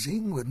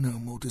bruising, but no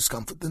more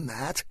discomfort than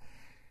that.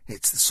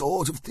 It's the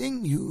sort of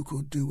thing you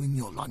could do in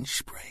your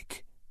lunch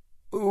break."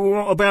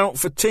 "What about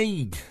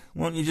fatigue?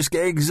 Won't you just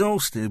get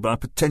exhausted by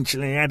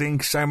potentially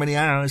adding so many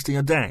hours to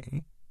your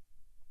day?"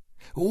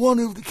 "One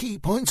of the key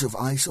points of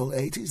ISOL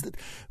 8 is that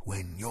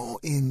when you're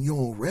in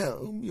your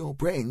realm, your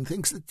brain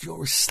thinks that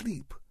you're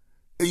asleep.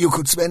 You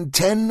could spend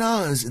 10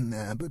 hours in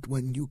there, but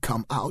when you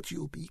come out,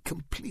 you'll be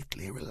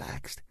completely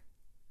relaxed.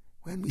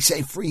 When we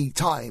say free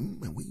time,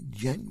 we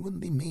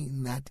genuinely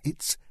mean that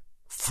it's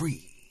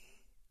free."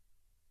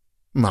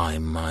 My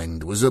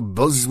mind was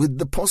abuzz with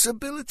the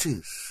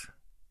possibilities.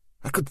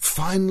 I could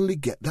finally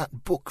get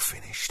that book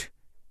finished.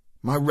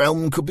 My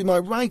realm could be my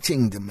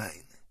writing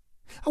domain.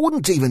 I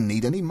wouldn't even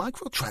need any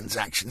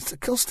microtransactions to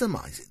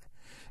customize it.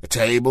 A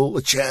table,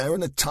 a chair,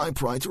 and a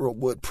typewriter or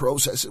word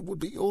processor would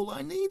be all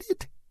I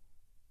needed.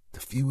 The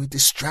fewer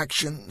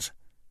distractions,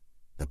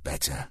 the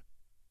better.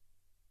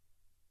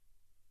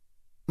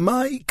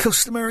 My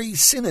customary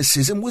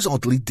cynicism was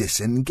oddly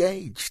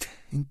disengaged,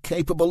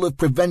 incapable of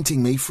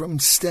preventing me from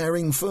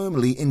staring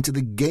firmly into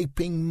the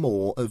gaping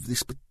maw of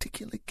this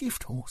particular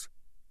gift horse.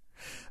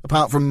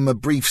 Apart from a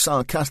brief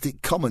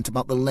sarcastic comment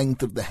about the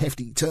length of the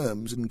hefty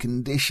terms and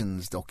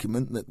conditions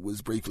document that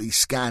was briefly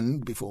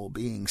scanned before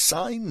being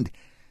signed,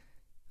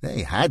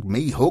 they had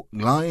me hook,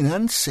 line,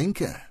 and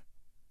sinker.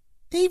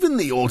 Even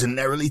the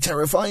ordinarily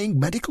terrifying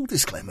medical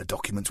disclaimer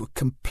documents were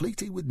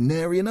completed with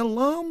nary an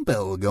alarm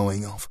bell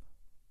going off.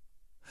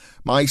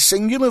 My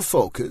singular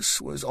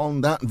focus was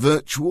on that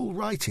virtual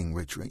writing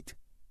retreat.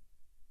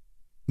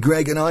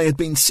 Greg and I had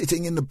been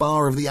sitting in the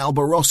bar of the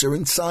Albarossa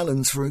in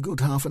silence for a good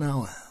half an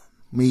hour,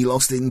 me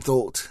lost in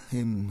thought,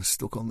 him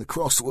stuck on the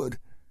crossword,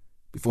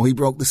 before he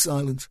broke the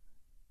silence.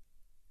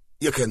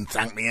 "You can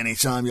thank me any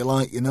time you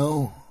like, you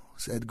know,"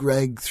 said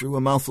Greg through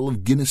a mouthful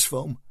of Guinness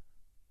foam.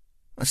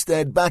 I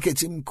stared back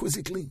at him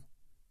quizzically.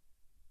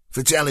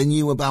 For telling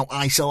you about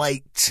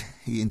Isolate,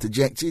 he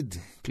interjected,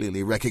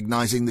 clearly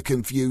recognising the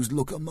confused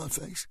look on my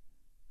face.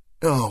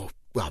 Oh,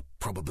 I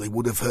probably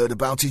would have heard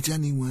about it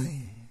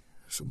anyway.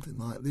 Something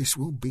like this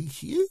will be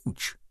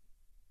huge.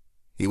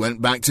 He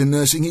went back to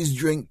nursing his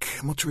drink,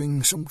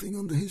 muttering something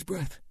under his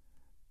breath.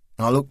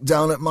 I looked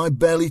down at my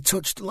barely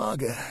touched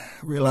lager,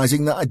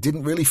 realising that I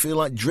didn't really feel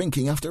like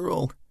drinking after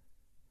all.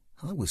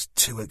 I was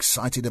too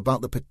excited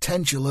about the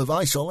potential of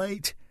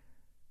Isolate,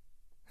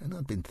 and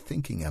I'd been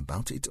thinking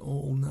about it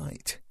all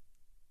night.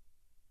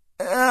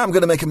 I'm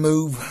going to make a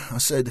move, I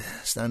said,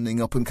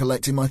 standing up and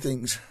collecting my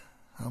things.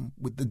 I'm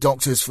with the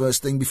doctors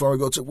first thing before I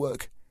go to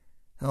work.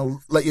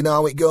 I'll let you know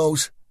how it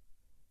goes.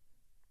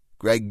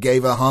 Greg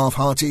gave a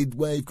half-hearted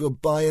wave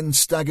goodbye and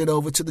staggered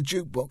over to the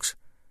jukebox,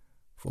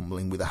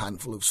 fumbling with a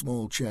handful of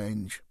small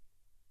change.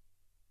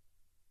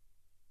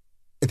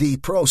 The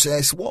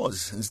process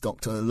was, as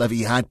Dr.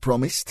 Levy had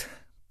promised,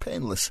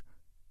 painless.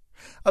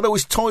 I'd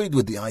always toyed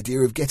with the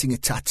idea of getting a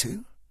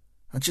tattoo.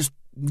 I just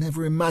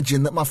never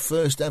imagined that my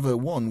first ever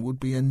one would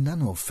be a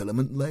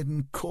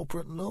nanofilament-laden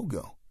corporate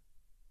logo.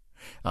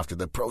 After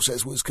the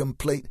process was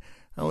complete,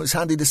 I was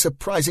handed a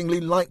surprisingly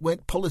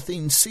lightweight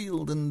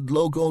polythene-sealed and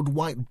logoed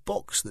white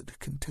box that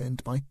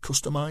contained my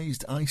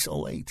customised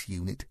Isolate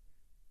unit.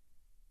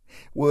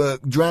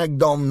 Work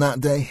dragged on that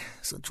day,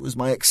 such was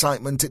my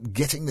excitement at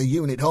getting the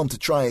unit home to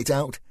try it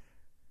out.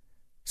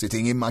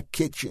 Sitting in my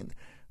kitchen,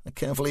 I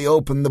carefully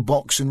opened the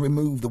box and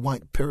removed the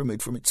white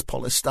pyramid from its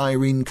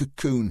polystyrene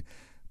cocoon,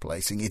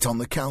 placing it on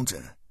the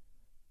counter.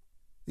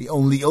 The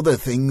only other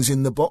things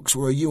in the box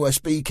were a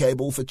USB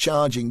cable for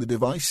charging the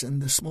device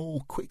and a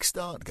small quick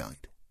start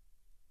guide.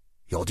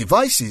 "Your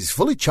device is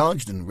fully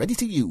charged and ready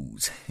to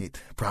use,"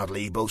 it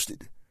proudly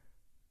boasted.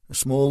 A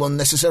small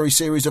unnecessary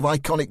series of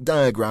iconic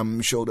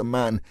diagrams showed a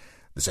man,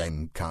 the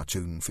same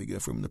cartoon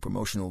figure from the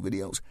promotional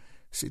videos,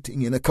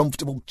 sitting in a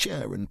comfortable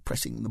chair and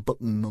pressing the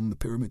button on the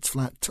pyramid's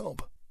flat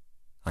top.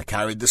 I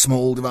carried the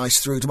small device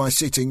through to my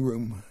sitting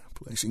room,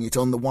 placing it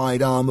on the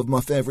wide arm of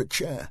my favourite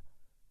chair.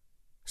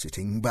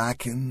 Sitting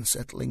back and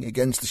settling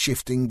against the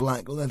shifting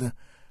black leather,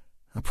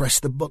 I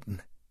pressed the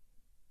button.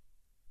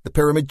 The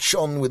pyramid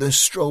shone with a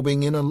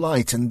strobing inner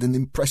light, and an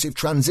impressive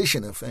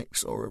transition effect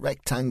saw a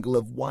rectangle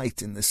of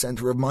white in the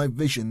centre of my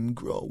vision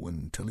grow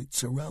until it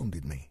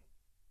surrounded me.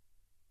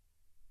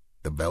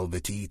 The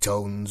velvety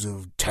tones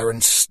of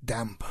Terence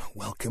Stamp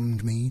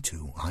welcomed me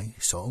to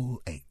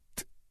Isolate.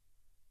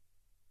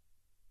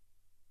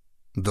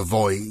 The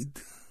void,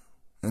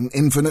 an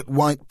infinite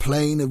white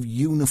plane of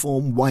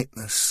uniform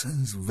whiteness,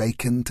 as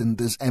vacant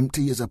and as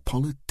empty as a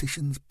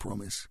politician's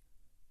promise.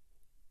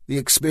 The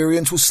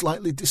experience was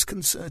slightly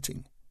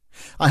disconcerting.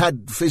 I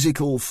had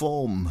physical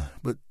form,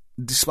 but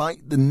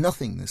despite the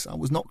nothingness, I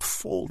was not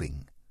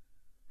falling.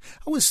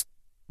 I was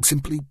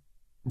simply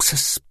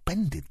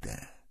suspended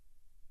there.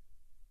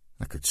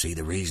 I could see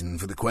the reason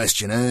for the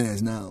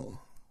questionnaires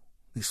now.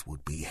 This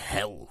would be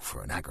hell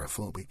for an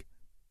agoraphobic.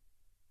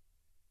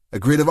 A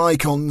grid of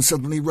icons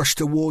suddenly rushed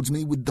towards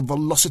me with the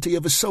velocity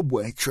of a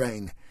subway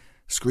train,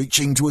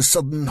 screeching to a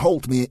sudden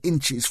halt mere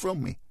inches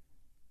from me.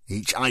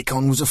 Each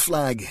icon was a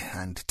flag,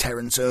 and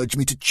Terence urged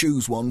me to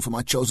choose one for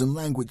my chosen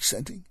language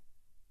setting.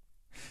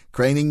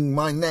 Craning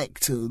my neck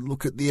to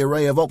look at the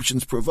array of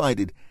options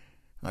provided,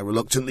 I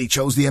reluctantly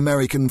chose the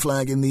American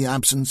flag in the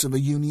absence of a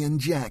Union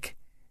Jack.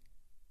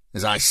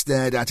 As I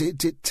stared at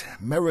it, it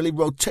merrily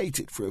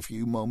rotated for a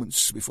few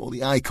moments before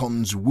the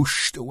icons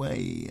whooshed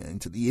away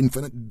into the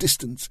infinite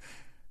distance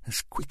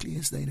as quickly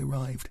as they'd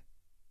arrived.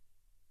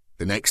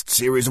 The next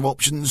series of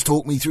options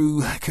talked me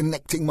through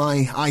connecting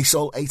my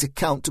Isolate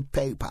account to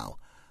PayPal,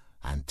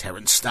 and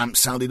Terence Stamp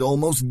sounded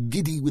almost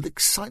giddy with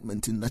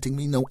excitement in letting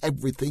me know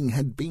everything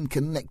had been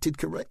connected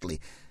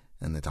correctly,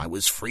 and that I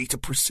was free to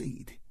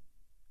proceed.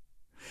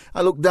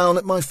 I looked down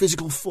at my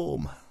physical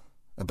form,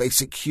 a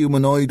basic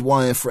humanoid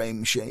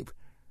wireframe shape,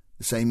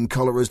 the same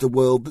colour as the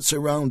world that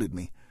surrounded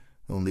me,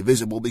 only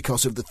visible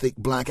because of the thick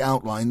black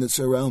outline that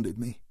surrounded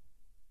me.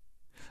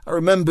 I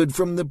remembered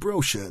from the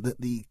brochure that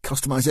the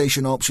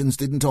customization options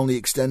didn't only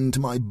extend to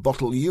my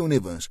bottle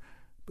universe,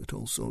 but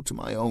also to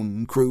my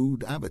own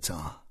crude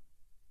avatar.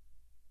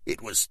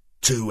 It was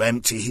too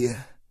empty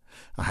here.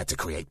 I had to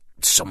create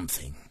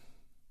something.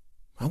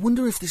 I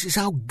wonder if this is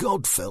how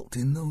God felt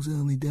in those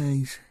early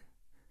days.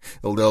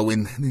 Although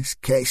in this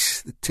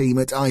case the team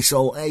at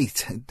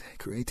Isolate had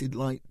created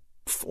light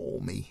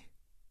for me.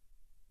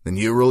 The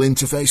neural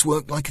interface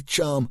worked like a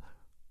charm.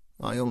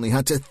 I only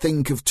had to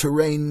think of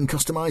terrain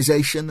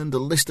customization, and a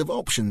list of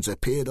options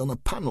appeared on a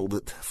panel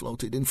that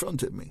floated in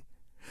front of me.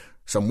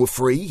 Some were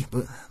free,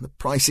 but the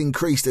price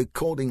increased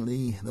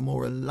accordingly the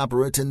more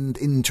elaborate and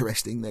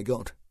interesting they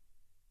got.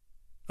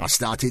 I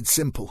started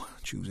simple,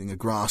 choosing a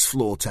grass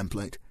floor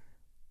template.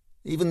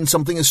 Even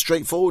something as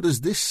straightforward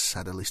as this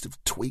had a list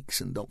of tweaks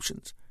and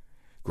options.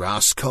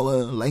 Grass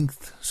colour,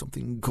 length,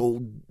 something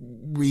called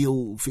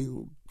Real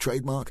Field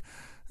trademark,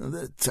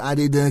 that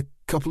added a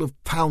couple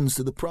of pounds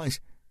to the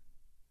price.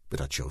 But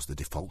I chose the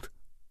default.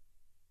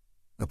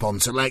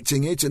 Upon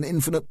selecting it, an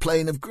infinite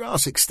plain of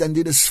grass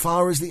extended as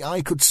far as the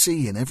eye could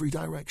see in every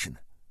direction.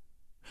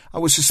 I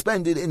was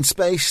suspended in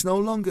space no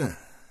longer,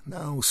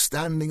 now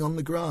standing on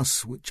the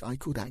grass, which I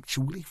could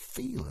actually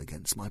feel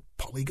against my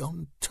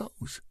polygon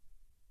toes.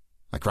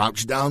 I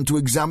crouched down to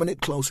examine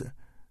it closer,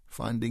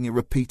 finding a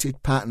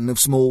repeated pattern of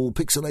small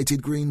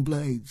pixelated green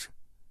blades.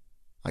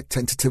 I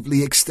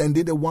tentatively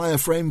extended a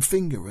wireframe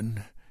finger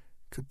and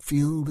could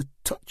feel the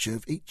touch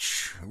of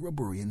each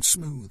rubbery and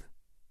smooth.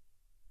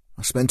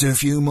 I spent a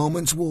few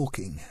moments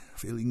walking,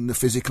 feeling the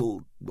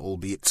physical,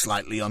 albeit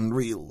slightly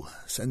unreal,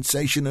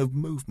 sensation of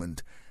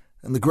movement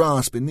and the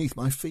grass beneath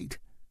my feet.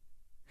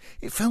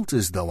 It felt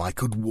as though I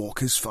could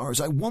walk as far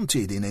as I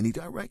wanted in any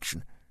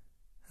direction,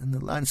 and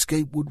the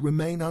landscape would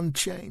remain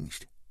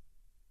unchanged.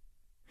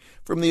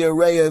 From the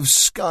array of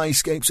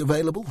skyscapes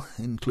available,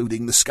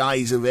 including the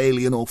skies of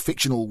alien or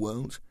fictional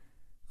worlds,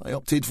 I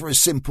opted for a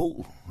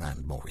simple,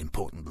 and more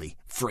importantly,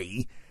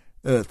 free,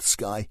 Earth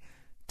sky,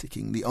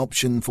 ticking the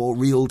option for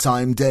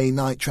real-time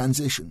day-night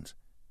transitions.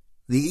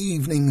 The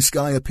evening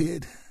sky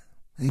appeared,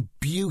 a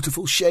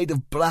beautiful shade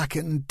of black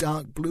and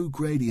dark blue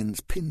gradients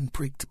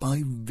pin-pricked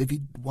by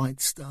vivid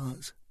white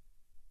stars.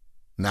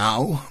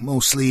 Now,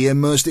 mostly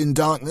immersed in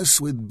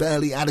darkness with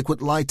barely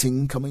adequate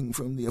lighting coming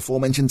from the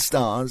aforementioned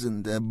stars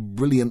and a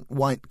brilliant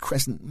white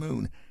crescent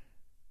moon,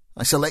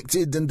 I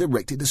selected and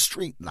directed a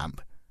street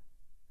lamp.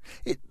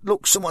 It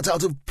looked somewhat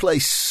out of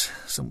place,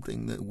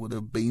 something that would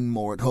have been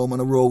more at home on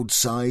a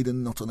roadside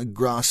and not on a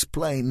grass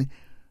plain,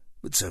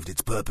 but served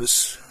its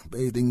purpose,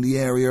 bathing the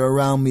area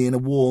around me in a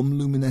warm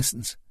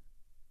luminescence.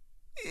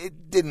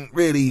 It didn't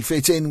really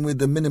fit in with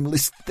the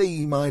minimalist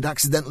theme I'd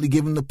accidentally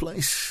given the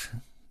place,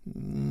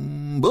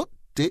 but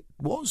it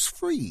was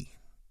free.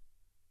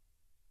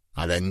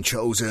 I then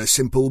chose a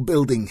simple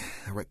building,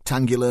 a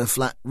rectangular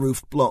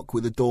flat-roofed block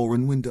with a door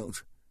and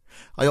windows.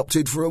 I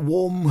opted for a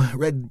warm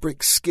red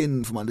brick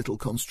skin for my little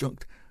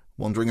construct,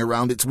 wandering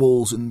around its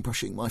walls and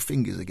brushing my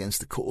fingers against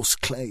the coarse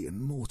clay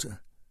and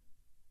mortar.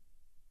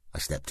 I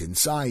stepped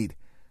inside,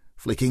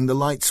 flicking the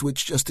light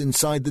switch just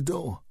inside the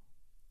door.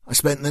 I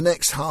spent the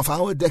next half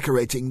hour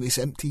decorating this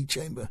empty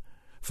chamber,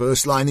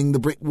 first lining the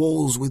brick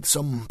walls with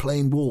some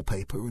plain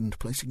wallpaper and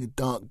placing a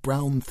dark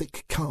brown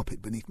thick carpet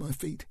beneath my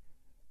feet.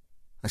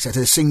 I set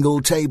a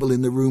single table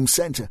in the room's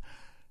centre,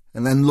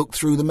 and then looked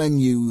through the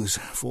menus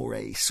for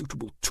a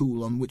suitable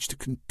tool on which to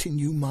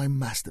continue my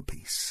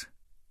masterpiece.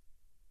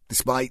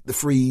 Despite the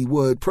free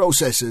word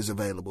processors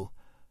available,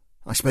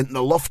 I spent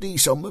the lofty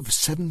sum of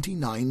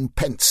 79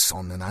 pence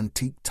on an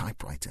antique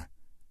typewriter.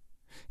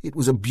 It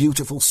was a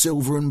beautiful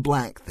silver and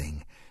black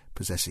thing,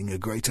 possessing a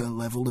greater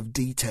level of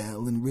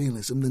detail and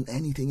realism than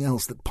anything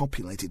else that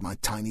populated my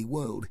tiny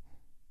world,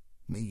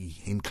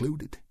 me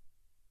included.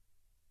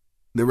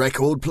 The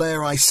record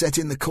player I set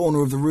in the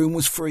corner of the room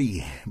was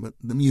free, but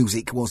the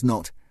music was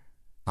not.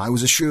 I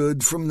was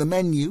assured from the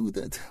menu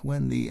that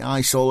when the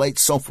Isolate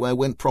software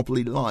went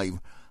properly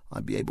live,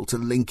 I'd be able to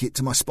link it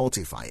to my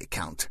Spotify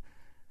account.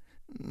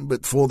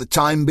 But for the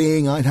time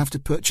being, I'd have to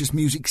purchase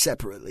music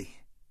separately.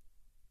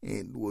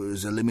 It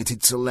was a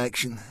limited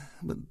selection,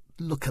 but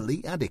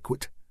luckily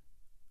adequate.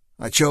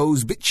 I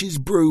chose Bitches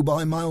Brew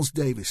by Miles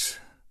Davis,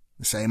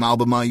 the same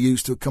album I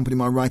used to accompany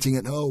my writing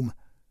at home.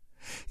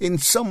 In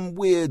some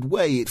weird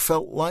way, it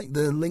felt like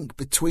the link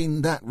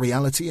between that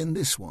reality and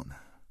this one,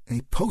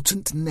 a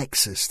potent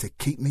nexus to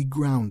keep me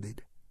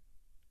grounded.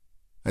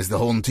 As the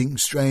haunting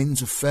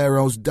strains of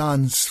Pharaoh's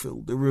dance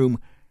filled the room,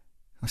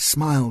 I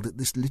smiled at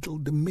this little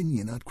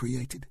dominion I'd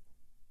created.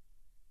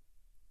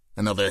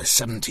 Another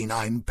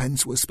 79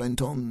 pence was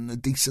spent on a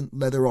decent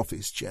leather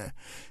office chair,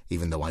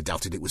 even though I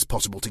doubted it was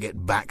possible to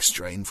get back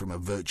strain from a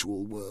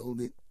virtual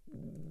world. It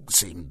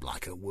seemed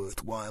like a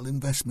worthwhile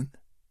investment.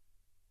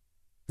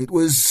 It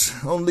was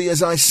only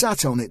as I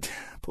sat on it,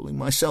 pulling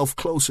myself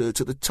closer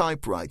to the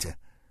typewriter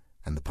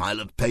and the pile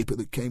of paper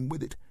that came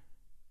with it,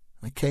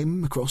 I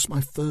came across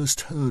my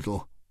first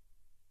hurdle.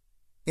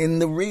 In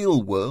the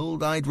real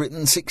world, I'd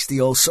written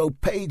 60 or so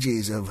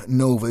pages of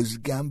Nova's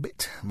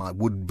Gambit, my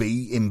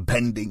would-be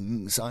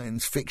impending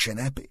science fiction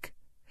epic.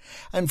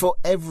 And for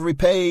every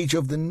page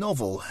of the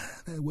novel,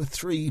 there were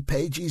 3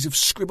 pages of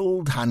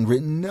scribbled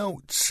handwritten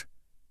notes.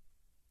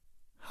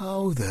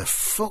 How the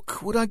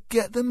fuck would I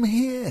get them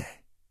here?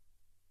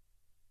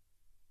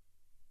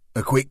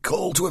 A quick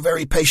call to a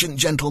very patient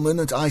gentleman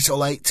at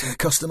Isolate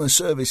Customer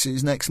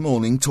Services next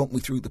morning talked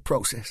me through the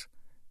process.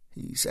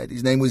 He said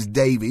his name was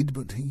David,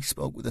 but he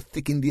spoke with a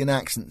thick Indian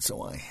accent,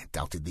 so I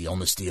doubted the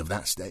honesty of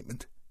that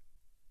statement.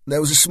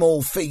 There was a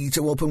small fee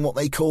to open what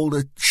they called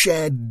a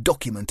shared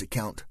document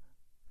account.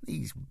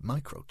 These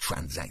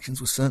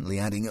microtransactions were certainly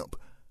adding up,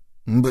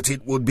 but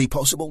it would be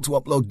possible to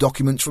upload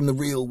documents from the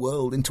real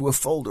world into a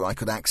folder I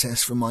could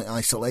access from my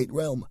Isolate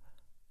realm.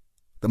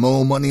 The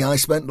more money I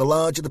spent, the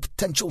larger the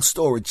potential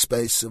storage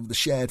space of the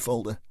shared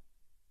folder.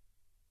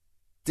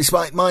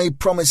 Despite my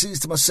promises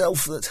to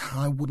myself that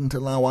I wouldn't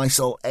allow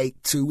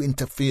Isolate to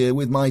interfere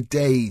with my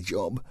day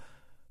job,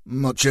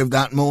 much of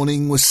that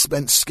morning was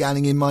spent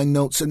scanning in my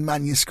notes and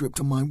manuscript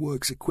on my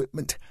work's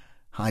equipment,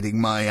 hiding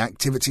my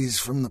activities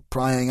from the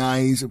prying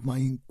eyes of my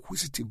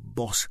inquisitive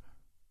boss,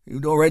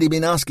 who'd already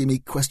been asking me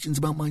questions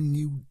about my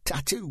new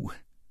tattoo.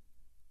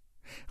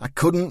 I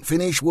couldn't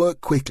finish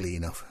work quickly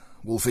enough,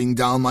 wolfing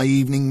down my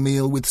evening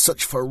meal with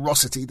such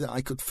ferocity that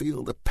I could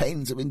feel the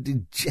pains of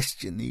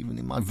indigestion even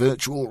in my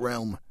virtual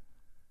realm.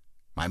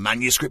 My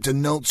manuscript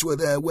and notes were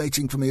there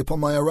waiting for me upon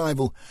my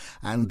arrival,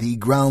 and the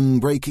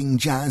groundbreaking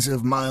jazz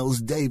of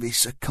Miles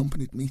Davis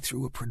accompanied me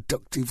through a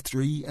productive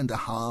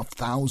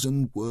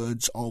 3,500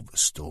 words of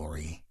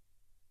story.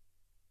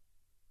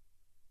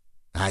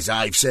 As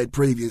I've said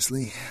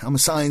previously, I'm a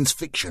science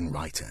fiction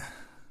writer,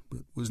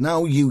 but was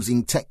now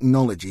using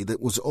technology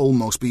that was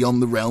almost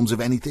beyond the realms of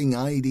anything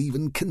I'd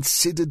even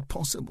considered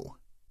possible.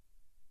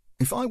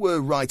 If I were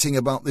writing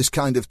about this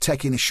kind of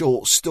tech in a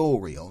short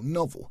story or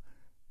novel,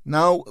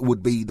 now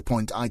would be the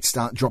point I'd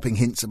start dropping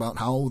hints about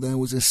how there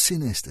was a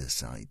sinister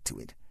side to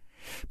it.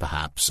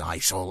 Perhaps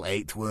ISOL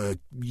 8 were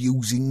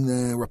using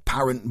their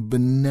apparent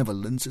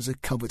benevolence as a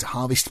cover to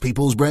harvest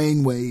people's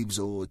brainwaves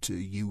or to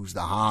use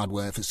the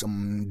hardware for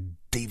some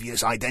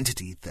devious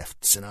identity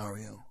theft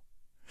scenario.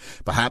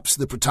 Perhaps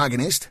the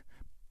protagonist,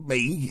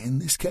 me in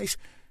this case,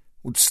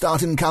 would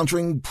start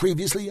encountering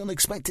previously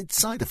unexpected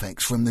side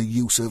effects from the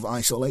use of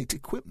ISOL 8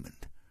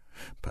 equipment.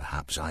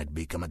 Perhaps I'd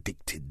become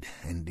addicted,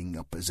 ending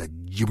up as a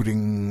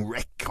gibbering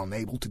wreck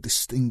unable to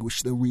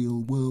distinguish the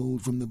real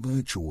world from the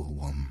virtual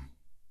one.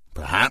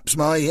 Perhaps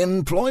my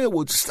employer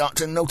would start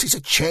to notice a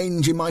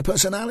change in my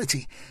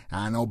personality,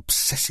 an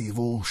obsessive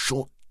or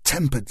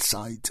short-tempered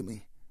side to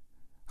me.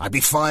 I'd be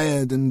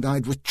fired and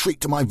I'd retreat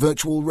to my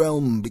virtual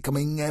realm,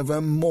 becoming ever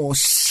more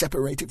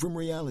separated from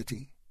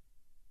reality.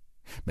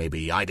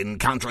 Maybe I'd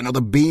encounter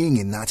another being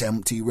in that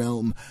empty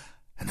realm,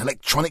 an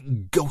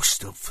electronic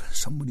ghost of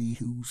somebody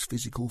whose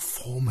physical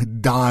form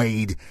had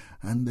died,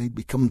 and they'd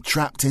become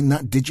trapped in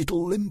that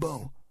digital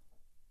limbo.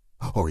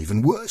 Or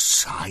even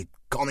worse, I'd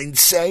gone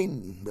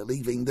insane,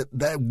 believing that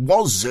there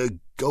was a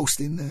ghost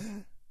in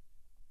there.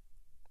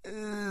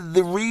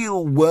 The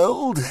real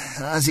world,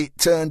 as it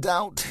turned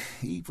out,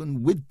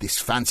 even with this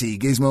fancy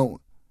gizmo,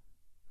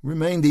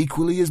 remained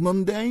equally as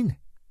mundane.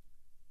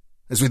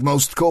 As with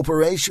most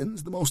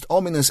corporations, the most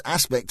ominous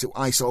aspect of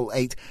ISOL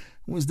 8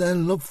 was their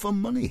love for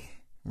money,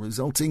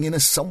 resulting in a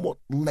somewhat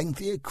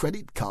lengthier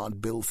credit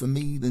card bill for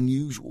me than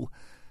usual,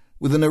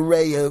 with an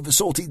array of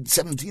assorted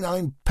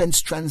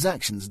 79p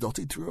transactions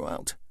dotted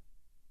throughout.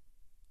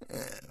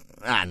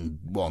 And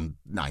one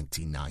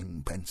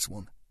 99p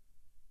one.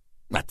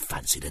 I'd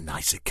fancied a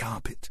nicer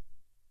carpet.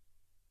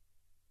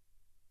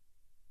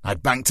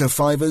 I'd banked a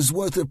 $5's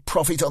worth of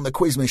profit on the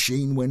quiz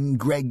machine when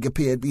Greg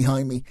appeared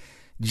behind me,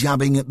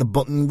 jabbing at the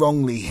button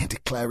wrongly,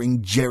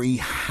 declaring Jerry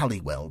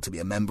Halliwell to be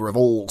a member of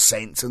All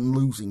Saints and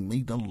losing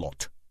me the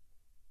lot.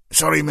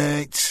 "Sorry,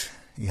 mate,"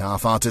 he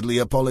half-heartedly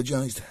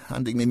apologised,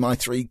 handing me my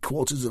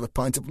 3/4 of a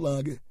pint of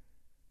lager.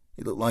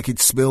 It looked like he'd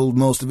spilled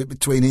most of it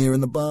between here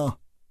and the bar.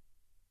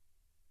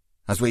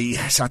 As we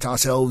sat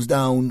ourselves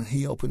down,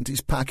 he opened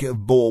his packet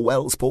of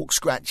Borwell's pork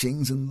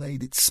scratchings and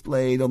laid it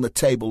splayed on the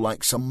table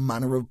like some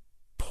manner of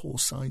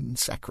porcine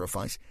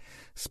sacrifice,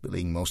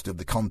 spilling most of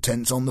the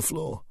contents on the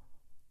floor.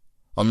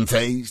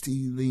 Unfazed,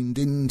 he leaned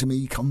into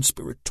me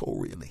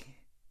conspiratorially.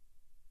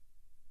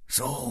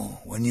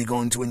 "So, when you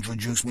going to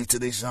introduce me to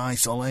this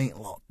ISOL 8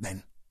 lot,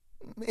 then?"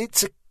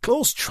 "It's a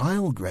close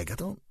trial, Greg. I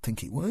don't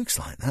think it works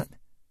like that."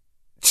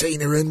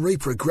 "Tina and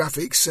Reaper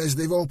Graphics says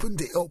they've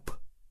opened it up.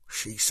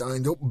 She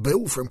signed up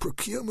Bill from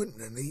procurement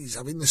and he's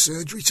having the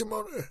surgery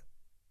tomorrow."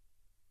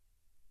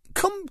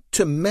 Come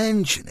to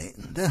mention it,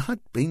 there had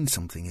been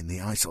something in the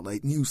ISOL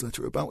 8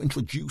 newsletter about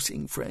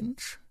introducing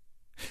friends.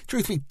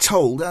 Truth be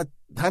told, I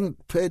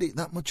hadn't paid it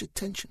that much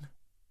attention.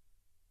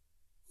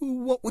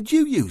 What would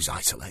you use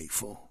ISOL 8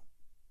 for?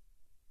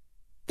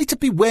 It'd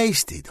be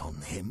wasted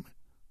on him.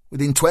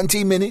 Within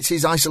 20 minutes,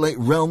 his ISOL 8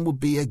 realm would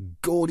be a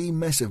gaudy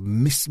mess of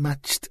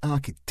mismatched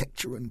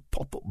architecture and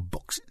pop-up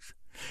boxes.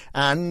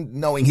 And,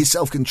 knowing his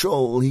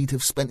self-control, he'd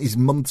have spent his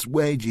month's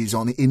wages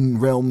on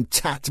in-realm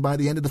tat by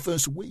the end of the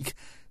first week,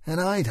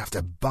 and I'd have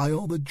to buy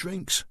all the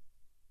drinks.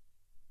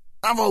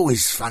 I've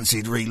always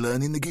fancied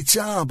relearning the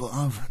guitar, but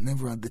I've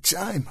never had the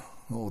time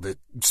or the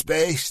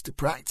space to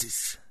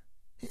practice.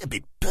 It'd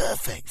be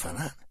perfect for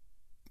that.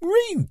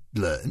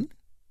 Relearn?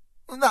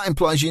 That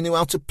implies you knew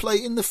how to play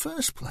it in the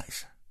first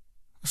place.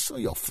 I saw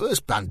your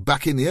first band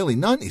back in the early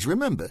 90s,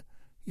 remember?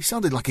 You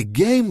sounded like a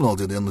game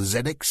loaded on the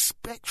ZX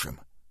Spectrum.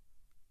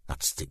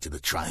 I'd stick to the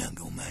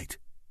triangle, mate.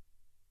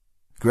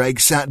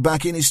 Greg sat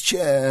back in his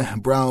chair,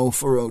 brow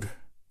furrowed.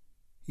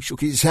 He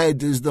shook his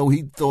head as though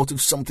he'd thought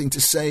of something to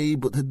say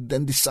but had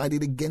then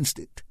decided against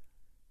it.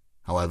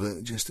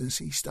 However, just as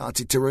he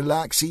started to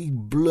relax, he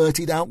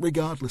blurted out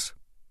regardless.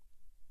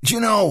 "Do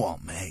you know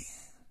what, mate?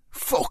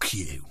 Fuck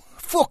you.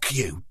 Fuck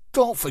you.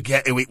 Don't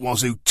forget who it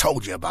was who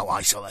told you about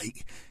ISOL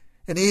 8.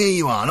 And here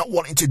you are, not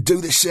wanting to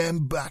do the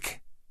same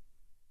back."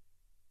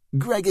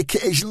 Greg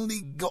occasionally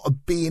got a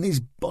bee in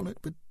his bonnet,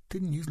 but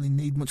didn't usually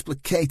need much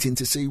placating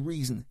to see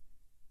reason.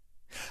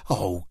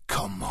 "Oh,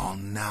 come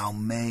on now,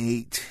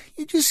 mate.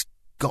 You just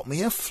got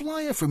me a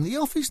flyer from the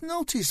office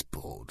notice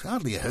board.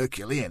 Hardly a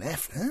Herculean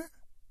effort.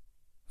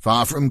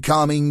 Far from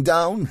calming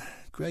down,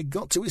 Greg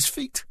got to his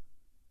feet.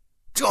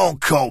 Don't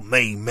call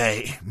me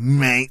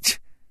mate.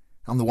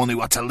 I'm the one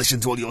who had to listen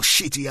to all your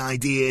shitty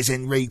ideas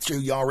and read through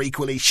your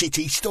equally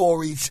shitty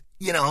stories.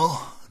 You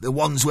know, the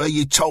ones where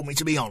you told me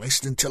to be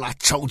honest until I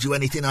told you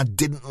anything I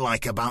didn't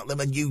like about them,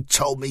 and you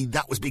told me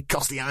that was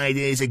because the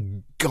ideas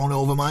had gone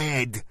over my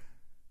head.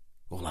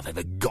 All I've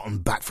ever gotten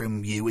back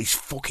from you is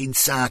fucking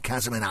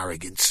sarcasm and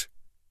arrogance.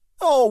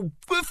 Oh,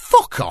 but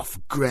fuck off,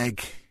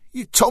 Greg.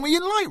 You told me you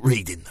liked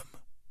reading them.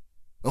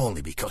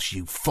 Only because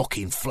you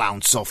fucking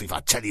flounce off if I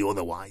tell you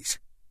otherwise.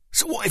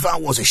 So what if I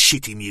was a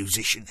shitty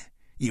musician?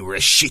 You were a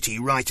shitty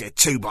writer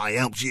too, but I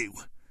helped you.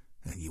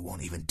 And you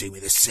won't even do me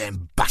the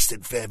same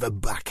bastard favour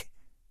back.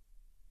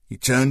 He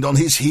turned on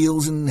his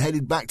heels and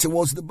headed back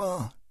towards the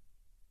bar.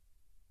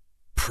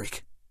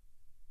 Prick.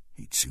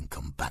 He'd soon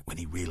come back when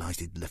he realised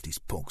he'd left his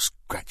pork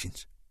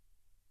scratchings.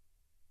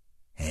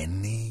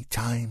 Any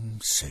time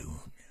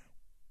soon.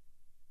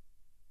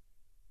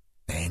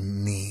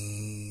 Any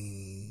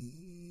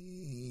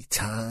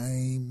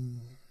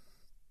time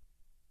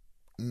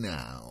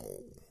now.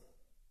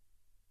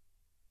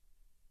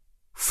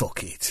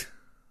 Fuck it.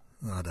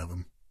 I'd have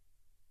 'em.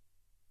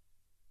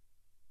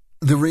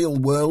 The real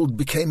world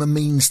became a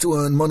means to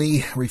earn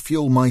money,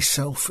 refuel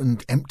myself,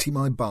 and empty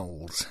my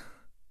bowels.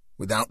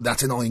 Without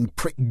that annoying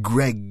prick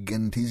Greg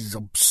and his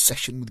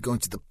obsession with going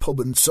to the pub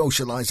and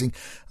socialising,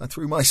 I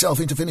threw myself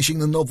into finishing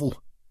the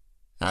novel.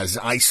 As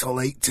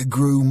Isolate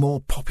grew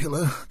more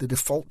popular, the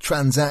default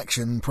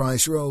transaction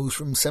price rose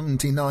from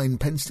 79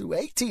 pence to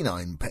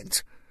 89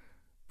 pence,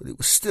 but it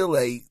was still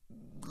a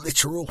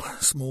literal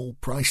small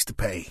price to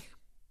pay.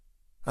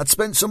 I'd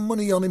spent some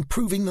money on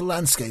improving the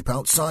landscape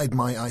outside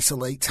my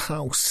Isolate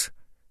house.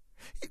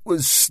 It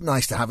was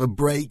nice to have a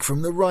break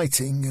from the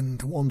writing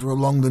and wander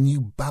along the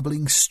new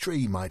babbling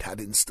stream I'd had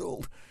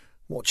installed,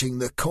 watching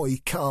the koi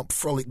carp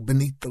frolic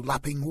beneath the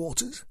lapping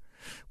waters,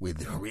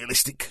 with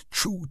realistic,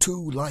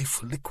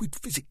 true-to-life liquid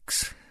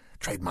physics.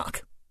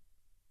 Trademark.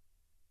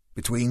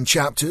 Between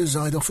chapters,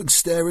 I'd often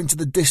stare into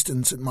the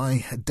distance at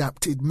my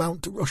adapted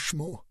Mount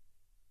Rushmore.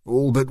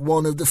 All but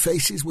one of the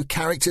faces were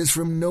characters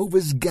from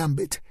Nova's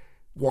Gambit,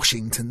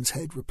 Washington's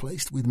head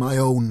replaced with my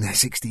own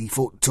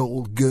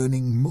 60-foot-tall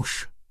gurning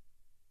mush.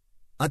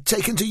 I'd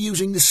taken to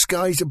using the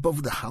skies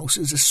above the house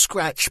as a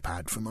scratch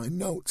pad for my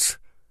notes,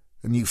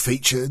 a new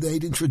feature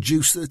they'd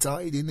introduced that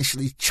I'd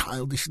initially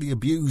childishly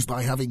abused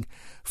by having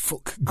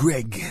 "Fuck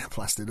Greg"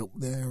 plastered up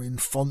there in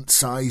font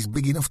size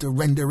big enough to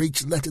render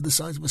each letter the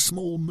size of a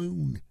small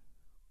moon.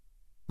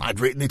 I'd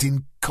written it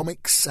in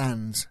Comic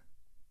Sans.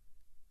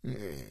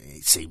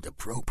 It seemed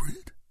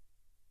appropriate.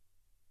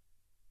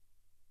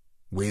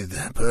 With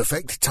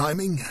perfect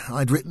timing,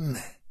 I'd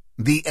written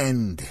 "The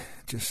End,"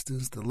 just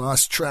as the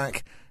last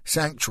track,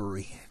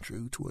 Sanctuary,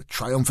 drew to a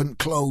triumphant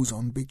close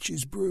on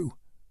Bitches Brew.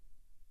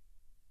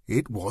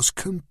 It was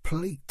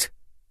complete.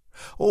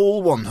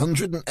 All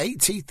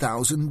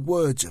 180,000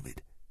 words of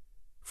it.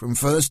 From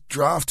first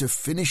draft to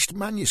finished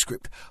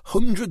manuscript,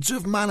 hundreds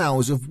of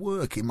man-hours of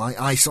work in my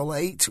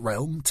Isolate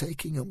realm,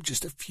 taking up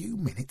just a few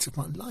minutes of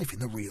my life in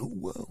the real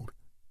world.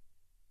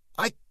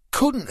 I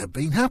couldn't have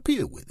been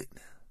happier with it.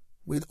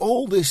 With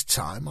all this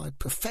time, I'd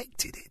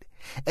perfected it.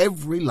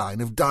 Every line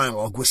of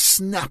dialogue was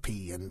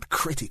snappy and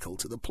critical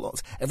to the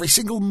plot. Every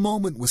single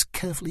moment was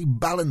carefully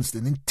balanced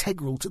and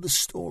integral to the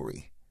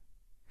story.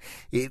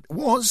 It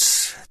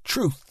was,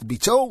 truth be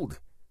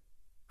told,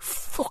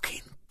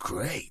 fucking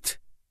great.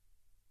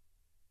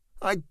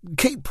 I'd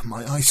keep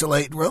my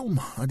Isolate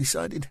realm, I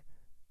decided.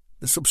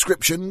 The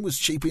subscription was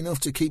cheap enough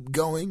to keep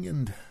going,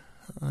 and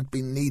I'd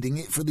been needing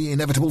it for the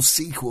inevitable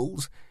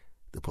sequels.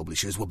 The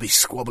publishers would be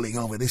squabbling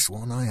over this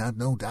one, I had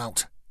no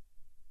doubt.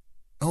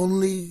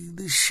 Only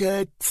the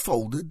shared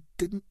folder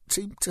didn't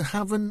seem to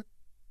have an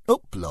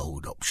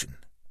upload option.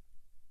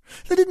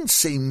 There didn't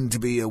seem to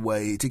be a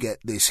way to get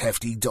this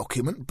hefty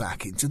document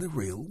back into the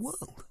real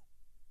world.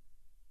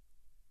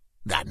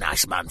 That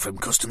nice man from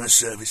customer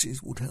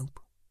services would help.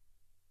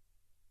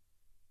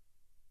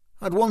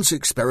 I'd once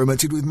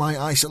experimented with my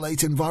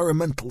Isolate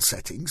environmental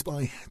settings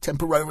by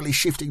temporarily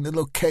shifting the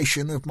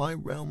location of my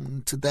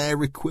realm to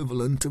their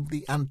equivalent of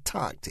the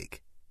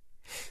Antarctic.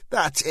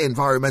 That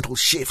environmental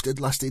shift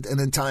had lasted an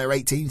entire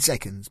 18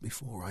 seconds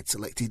before I'd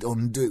selected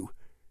undo.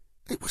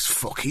 It was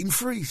fucking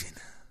freezing,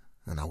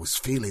 and I was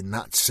feeling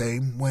that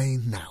same way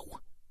now.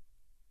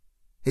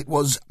 It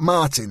was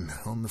Martin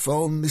on the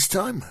phone this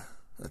time,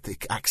 a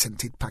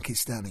thick-accented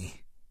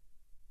Pakistani.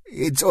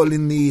 "It's all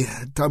in the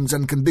terms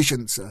and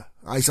conditions, sir.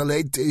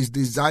 Isolate is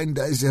designed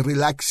as a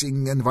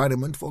relaxing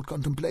environment for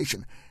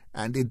contemplation,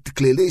 and it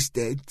clearly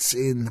states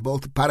in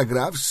both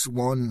paragraphs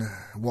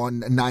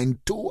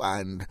 1192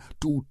 and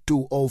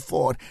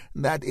 2204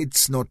 that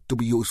it's not to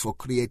be used for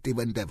creative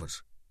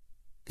endeavours."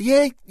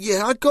 Yeah,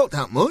 I got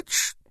that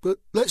much, but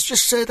let's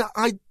just say that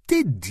I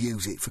did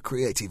use it for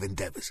creative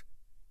endeavours.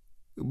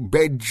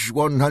 Page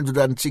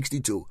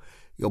 162.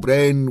 Your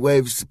brain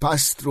waves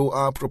pass through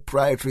our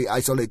proprietary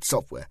Isolate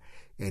software.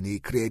 Any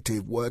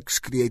creative works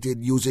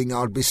created using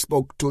our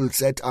bespoke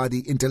toolset are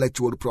the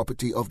intellectual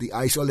property of the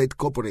Isolate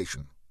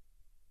Corporation.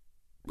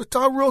 But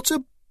I wrote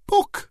a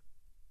book.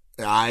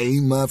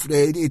 I'm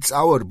afraid it's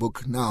our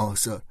book now,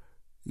 sir.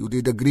 You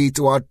did agree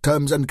to our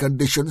terms and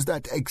conditions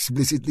that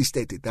explicitly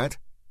stated that.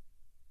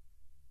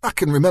 I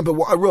can remember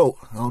what I wrote.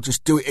 I'll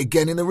just do it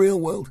again in the real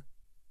world.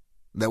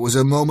 There was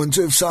a moment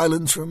of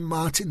silence from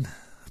Martin,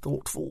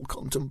 thoughtful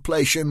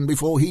contemplation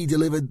before he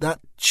delivered that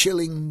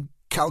chilling,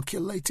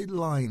 calculated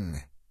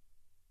line.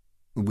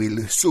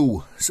 Will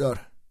sue, sir.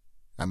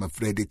 I'm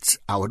afraid it's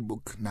our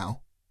book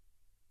now.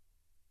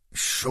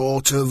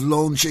 Short of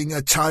launching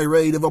a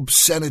tirade of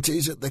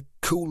obscenities at the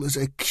cool as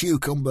a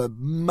cucumber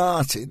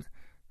Martin,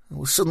 I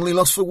was suddenly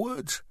lost for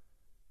words,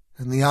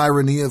 and the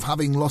irony of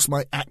having lost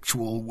my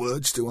actual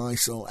words to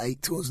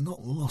Isolate was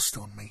not lost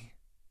on me.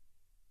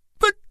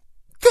 But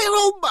they're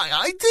all my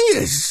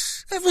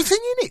ideas, everything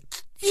in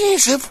it,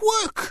 years of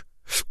work.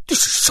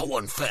 This is so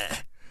unfair.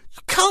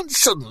 You can't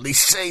suddenly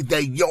say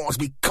they're yours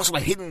because of a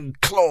hidden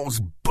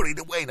clause buried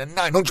away in a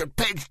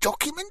 900-page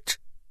document.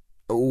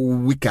 Oh,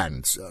 we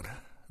can, sir.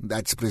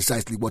 That's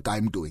precisely what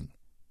I'm doing.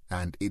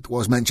 And it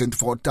was mentioned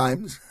 4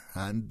 times,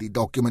 and the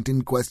document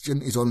in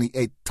question is only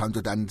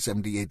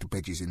 878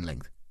 pages in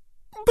length.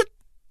 But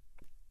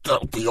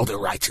there'll be other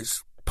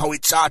writers,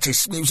 poets,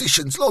 artists,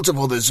 musicians, loads of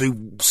others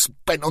who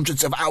spent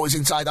hundreds of hours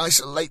inside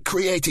Isolate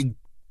creating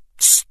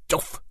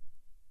stuff.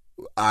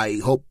 I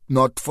hope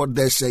not for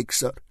their sake,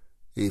 sir.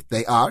 If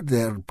they are,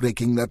 they're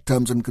breaking their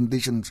terms and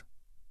conditions.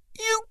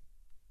 You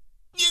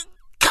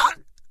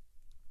can't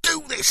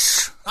do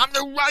this. I'm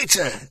the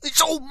writer.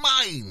 It's all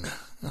mine.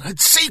 I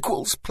had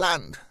sequels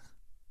planned.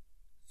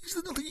 Is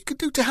there nothing you can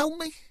do to help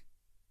me?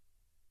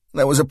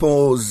 There was a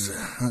pause,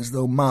 as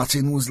though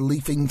Martin was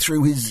leafing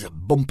through his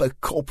bumper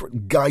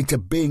corporate guide to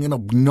being an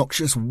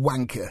obnoxious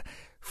wanker,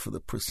 for the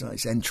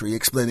precise entry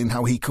explaining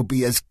how he could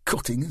be as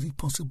cutting as he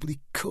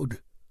possibly could.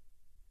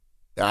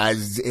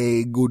 As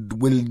a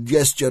goodwill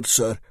gesture,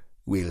 sir,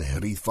 we'll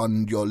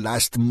refund your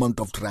last month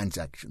of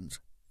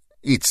transactions.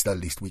 It's the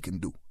least we can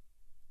do.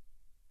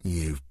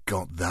 You've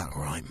got that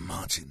right,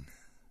 Martin.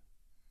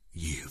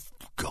 You've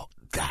got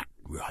that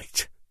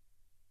right.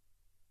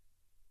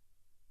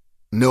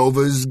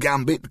 Nova's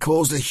Gambit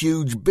caused a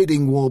huge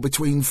bidding war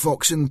between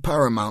Fox and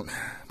Paramount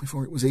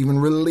before it was even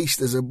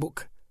released as a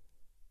book.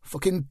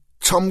 Fucking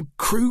Tom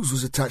Cruise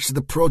was attached to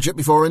the project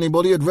before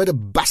anybody had read a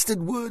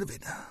bastard word of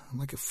it,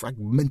 like a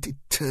fragmented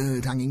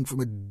turd hanging from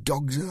a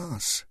dog's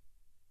arse.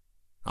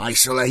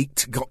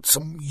 Isolate got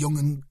some young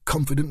and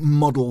confident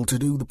model to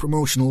do the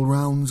promotional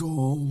rounds,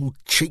 all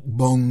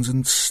cheekbones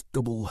and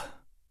stubble.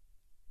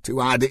 To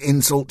add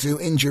insult to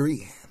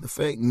injury, the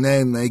fake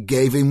name they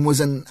gave him was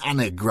an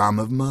anagram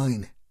of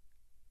mine.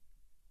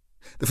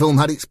 The film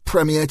had its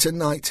premiere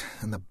tonight,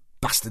 and the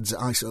bastards at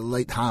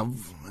Isolate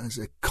have, as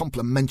a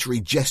complimentary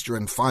gesture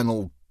and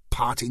final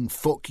parting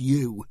fuck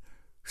you,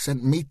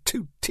 sent me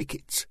 2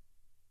 tickets.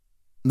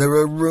 There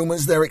are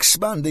rumours they're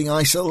expanding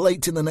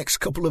Isolate in the next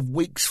couple of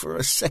weeks for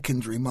a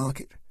secondary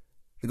market.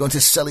 They're going to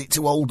sell it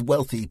to old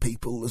wealthy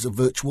people as a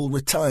virtual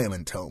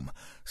retirement home,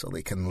 so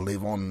they can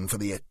live on for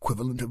the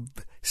equivalent of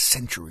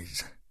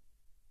centuries.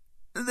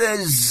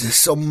 There's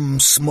some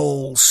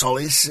small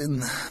solace in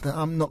that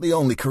I'm not the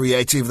only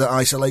creative that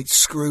Isolate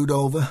screwed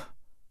over.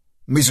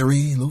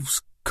 Misery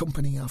loves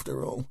company,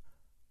 after all.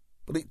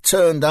 But it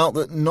turned out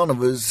that none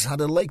of us had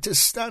a leg to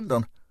stand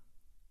on.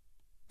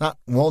 That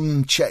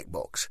one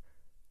checkbox.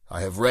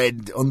 I have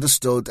read,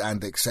 understood,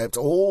 and accept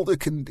all the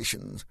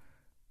conditions.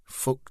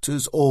 Fucked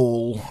us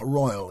all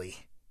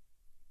royally.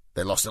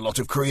 They lost a lot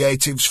of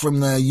creatives from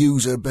their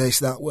user base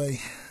that way,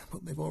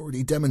 but they've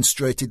already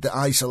demonstrated that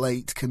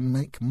Isolate can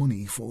make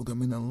money for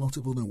them in a lot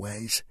of other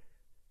ways.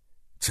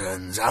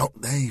 Turns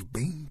out they've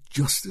been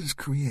just as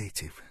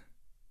creative.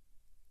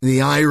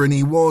 The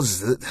irony was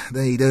that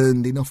they'd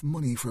earned enough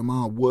money from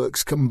our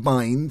works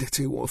combined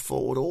to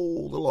afford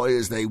all the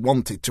lawyers they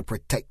wanted to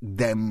protect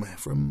them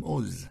from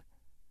us.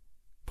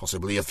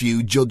 Possibly a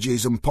few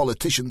judges and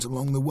politicians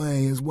along the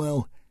way as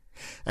well.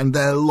 And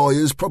their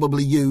lawyers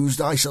probably used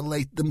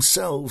Isolate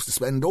themselves to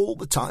spend all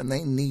the time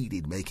they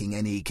needed making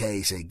any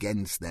case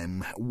against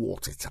them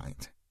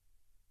watertight.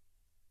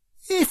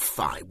 If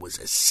I was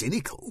a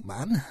cynical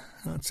man,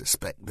 I'd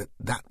suspect that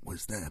that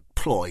was their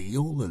ploy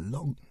all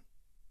along.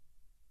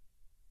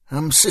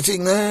 I'm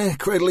sitting there,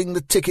 cradling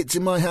the tickets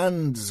in my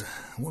hands,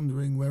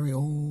 wondering where it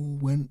all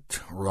went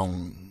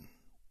wrong.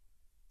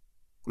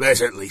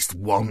 There's at least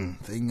one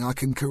thing I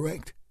can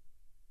correct.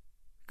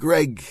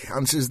 Greg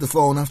answers the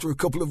phone after a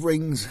couple of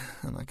rings,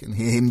 and I can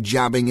hear him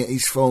jabbing at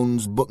his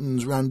phone's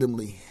buttons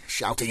randomly,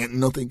 shouting at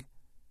nothing.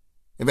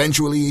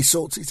 Eventually he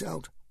sorts it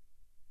out.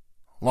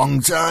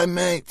 "Long time,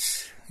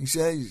 mate," he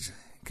says,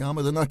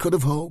 calmer than I could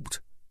have hoped.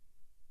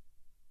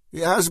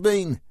 "It has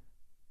been.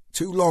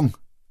 Too long,"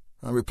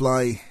 I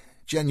reply,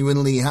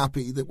 genuinely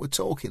happy that we're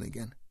talking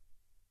again.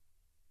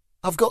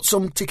 "I've got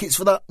some tickets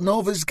for that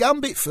Nova's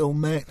Gambit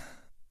film, mate.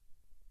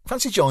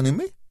 Fancy joining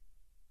me?"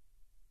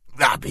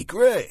 "That'd be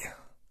great.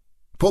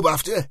 Pub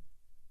after?"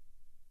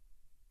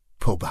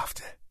 "Pub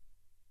after,"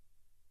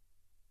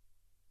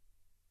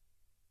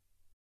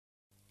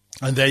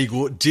 And there you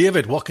go.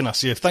 David, what can I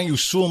say? Thank you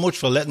so much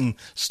for letting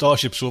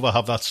Starship Sofa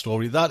have that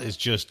story. That is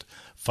just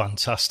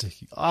fantastic.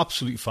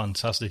 Absolutely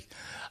fantastic.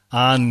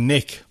 And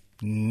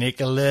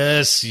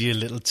Nicholas, you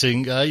little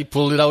tinker, you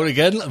pulled it out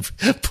again.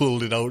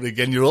 Pulled it out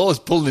again. You're always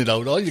pulling it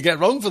out. Oh, you get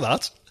wrong for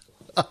that.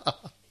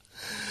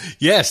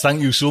 Yes,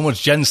 thank you so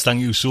much, gents.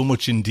 Thank you so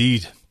much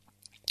indeed.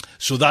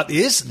 So that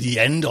is the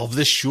end of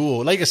the show.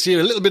 Like I say,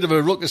 a little bit of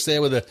a ruckus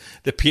there with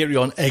the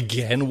Patreon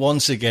again,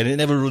 once again. It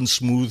never runs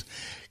smooth.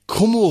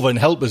 Come over and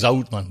help us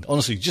out, man.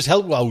 Honestly, just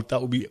help out.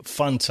 That would be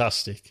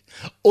fantastic.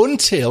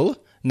 Until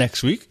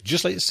next week,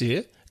 just like to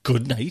say,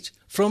 good night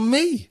from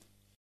me.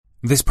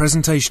 This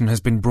presentation has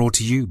been brought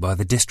to you by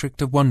the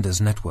District of Wonders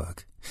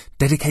Network,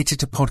 dedicated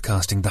to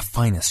podcasting the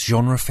finest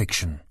genre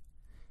fiction.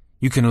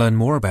 You can learn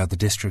more about the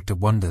District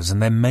of Wonders and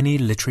their many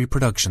literary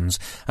productions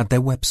at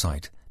their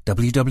website,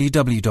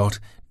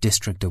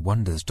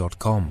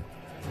 www.districtofwonders.com.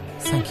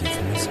 Thank you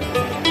for listening.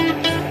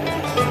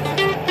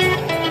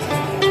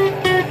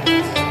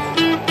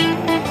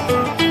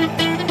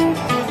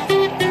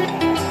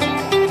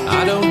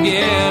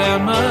 Get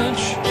out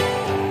much,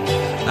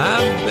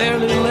 I've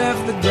barely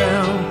left the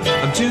ground.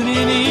 I'm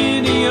tuning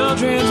into your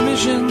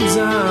transmissions.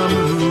 I'm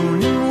a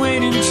moon and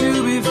waiting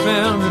to be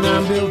found. And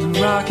I'm building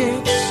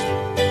rockets,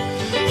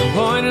 I'm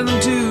pointing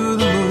them to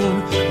the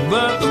moon.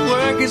 But the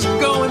work is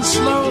going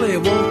slowly,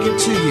 it won't get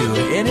to you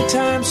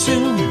anytime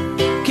soon.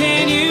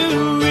 Can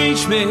you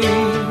reach me?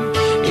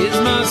 Is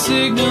my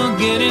signal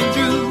getting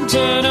through?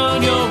 Turn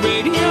on your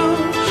radio,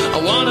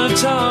 I wanna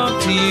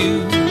talk to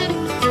you.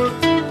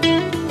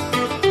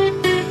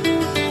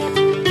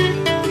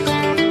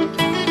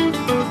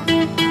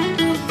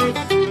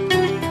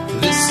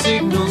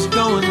 Signal's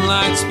going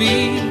light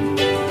speed.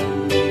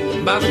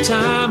 By the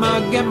time I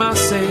get my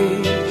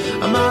say,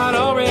 I might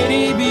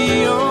already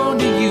be on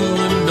to you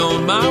and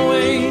on my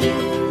way.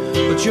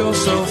 But you're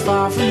so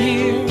far from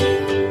here,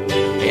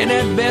 and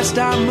at best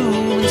I'm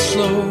moving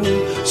slow.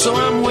 So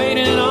I'm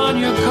waiting on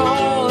your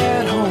call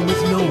at home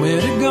with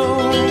nowhere to go.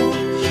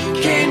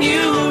 Can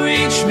you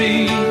reach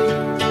me?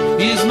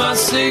 Is my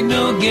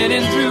signal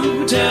getting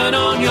through? Turn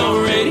on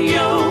your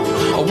radio,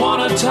 I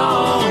wanna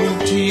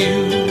talk to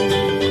you.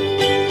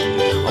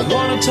 I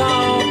wanna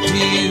talk to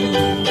you.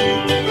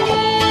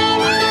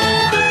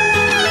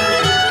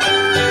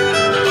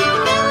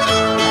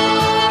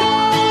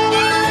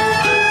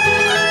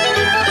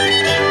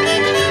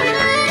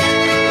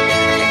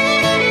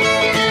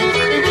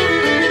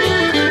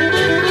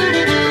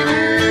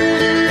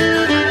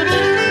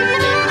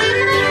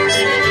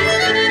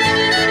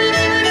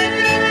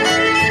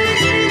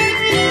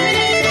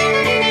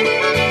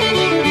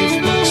 If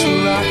books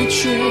were rocket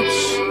ships,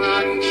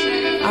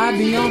 I'd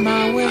be on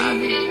my way.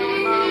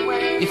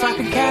 If I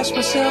could cast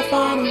myself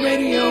on a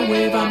radio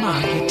wave, I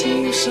might get to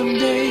you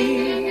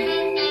someday.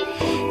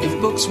 If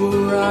books were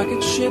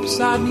rocket ships,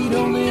 I'd need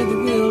only the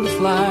will to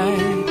fly.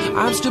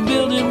 I'm still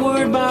building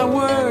word by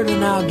word,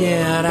 and I'll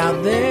get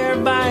out there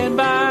by and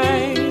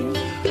by.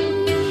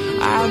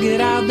 I'll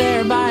get out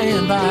there by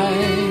and by.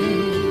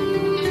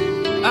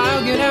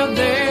 I'll get out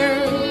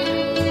there.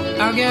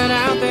 I'll get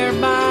out there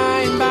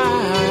by and by.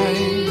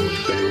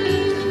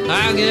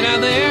 I'll get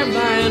out there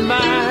by and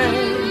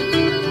by.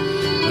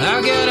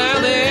 I'll get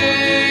out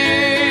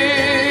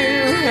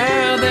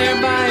there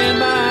by and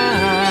by.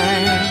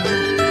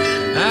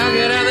 I'll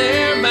get out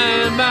there by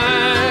and by.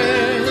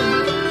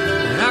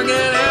 I'll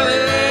get out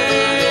there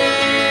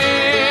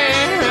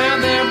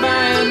by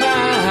and by.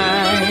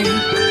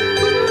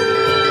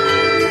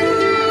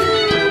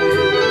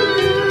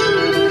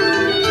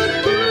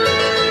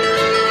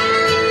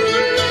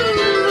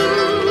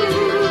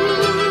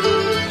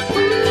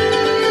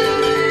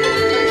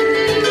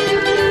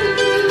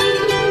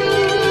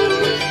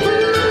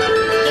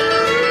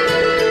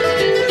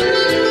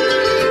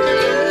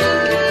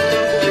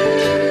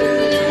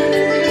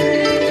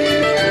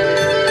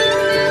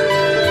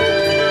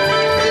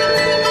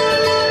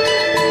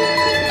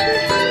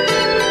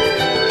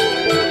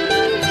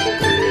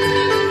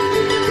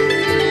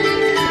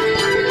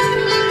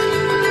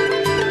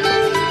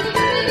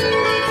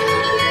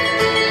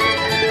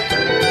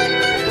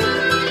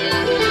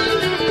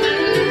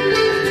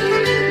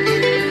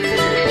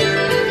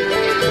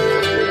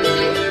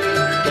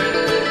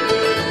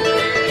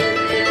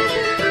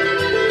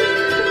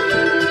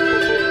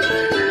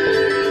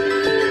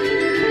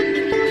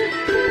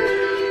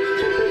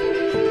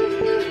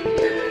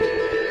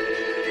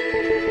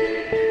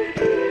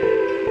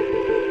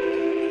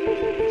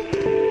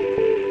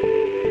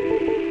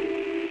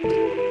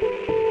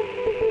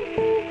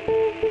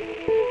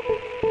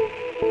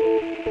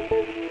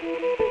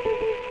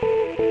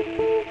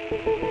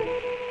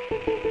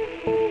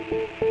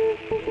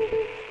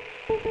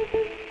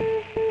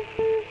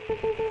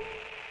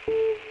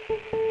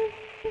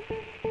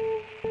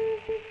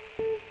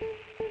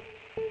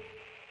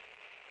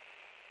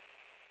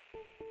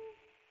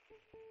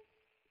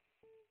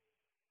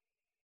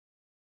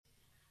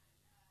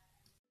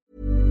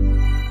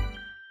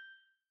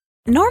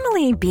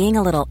 Normally, being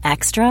a little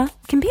extra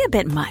can be a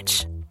bit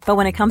much, but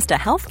when it comes to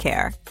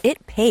healthcare,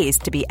 it pays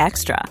to be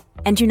extra.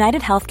 And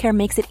United Healthcare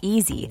makes it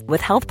easy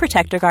with Health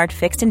Protector Guard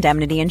fixed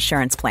indemnity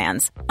insurance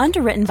plans.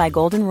 Underwritten by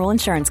Golden Rule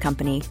Insurance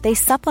Company, they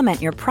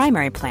supplement your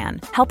primary plan,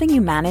 helping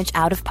you manage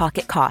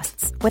out-of-pocket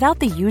costs without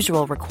the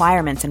usual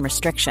requirements and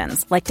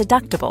restrictions like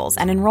deductibles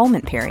and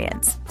enrollment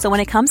periods. So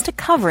when it comes to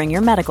covering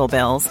your medical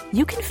bills,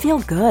 you can feel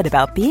good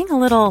about being a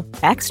little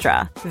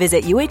extra.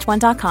 Visit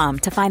UH1.com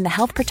to find the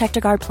Health Protector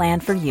Guard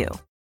plan for you.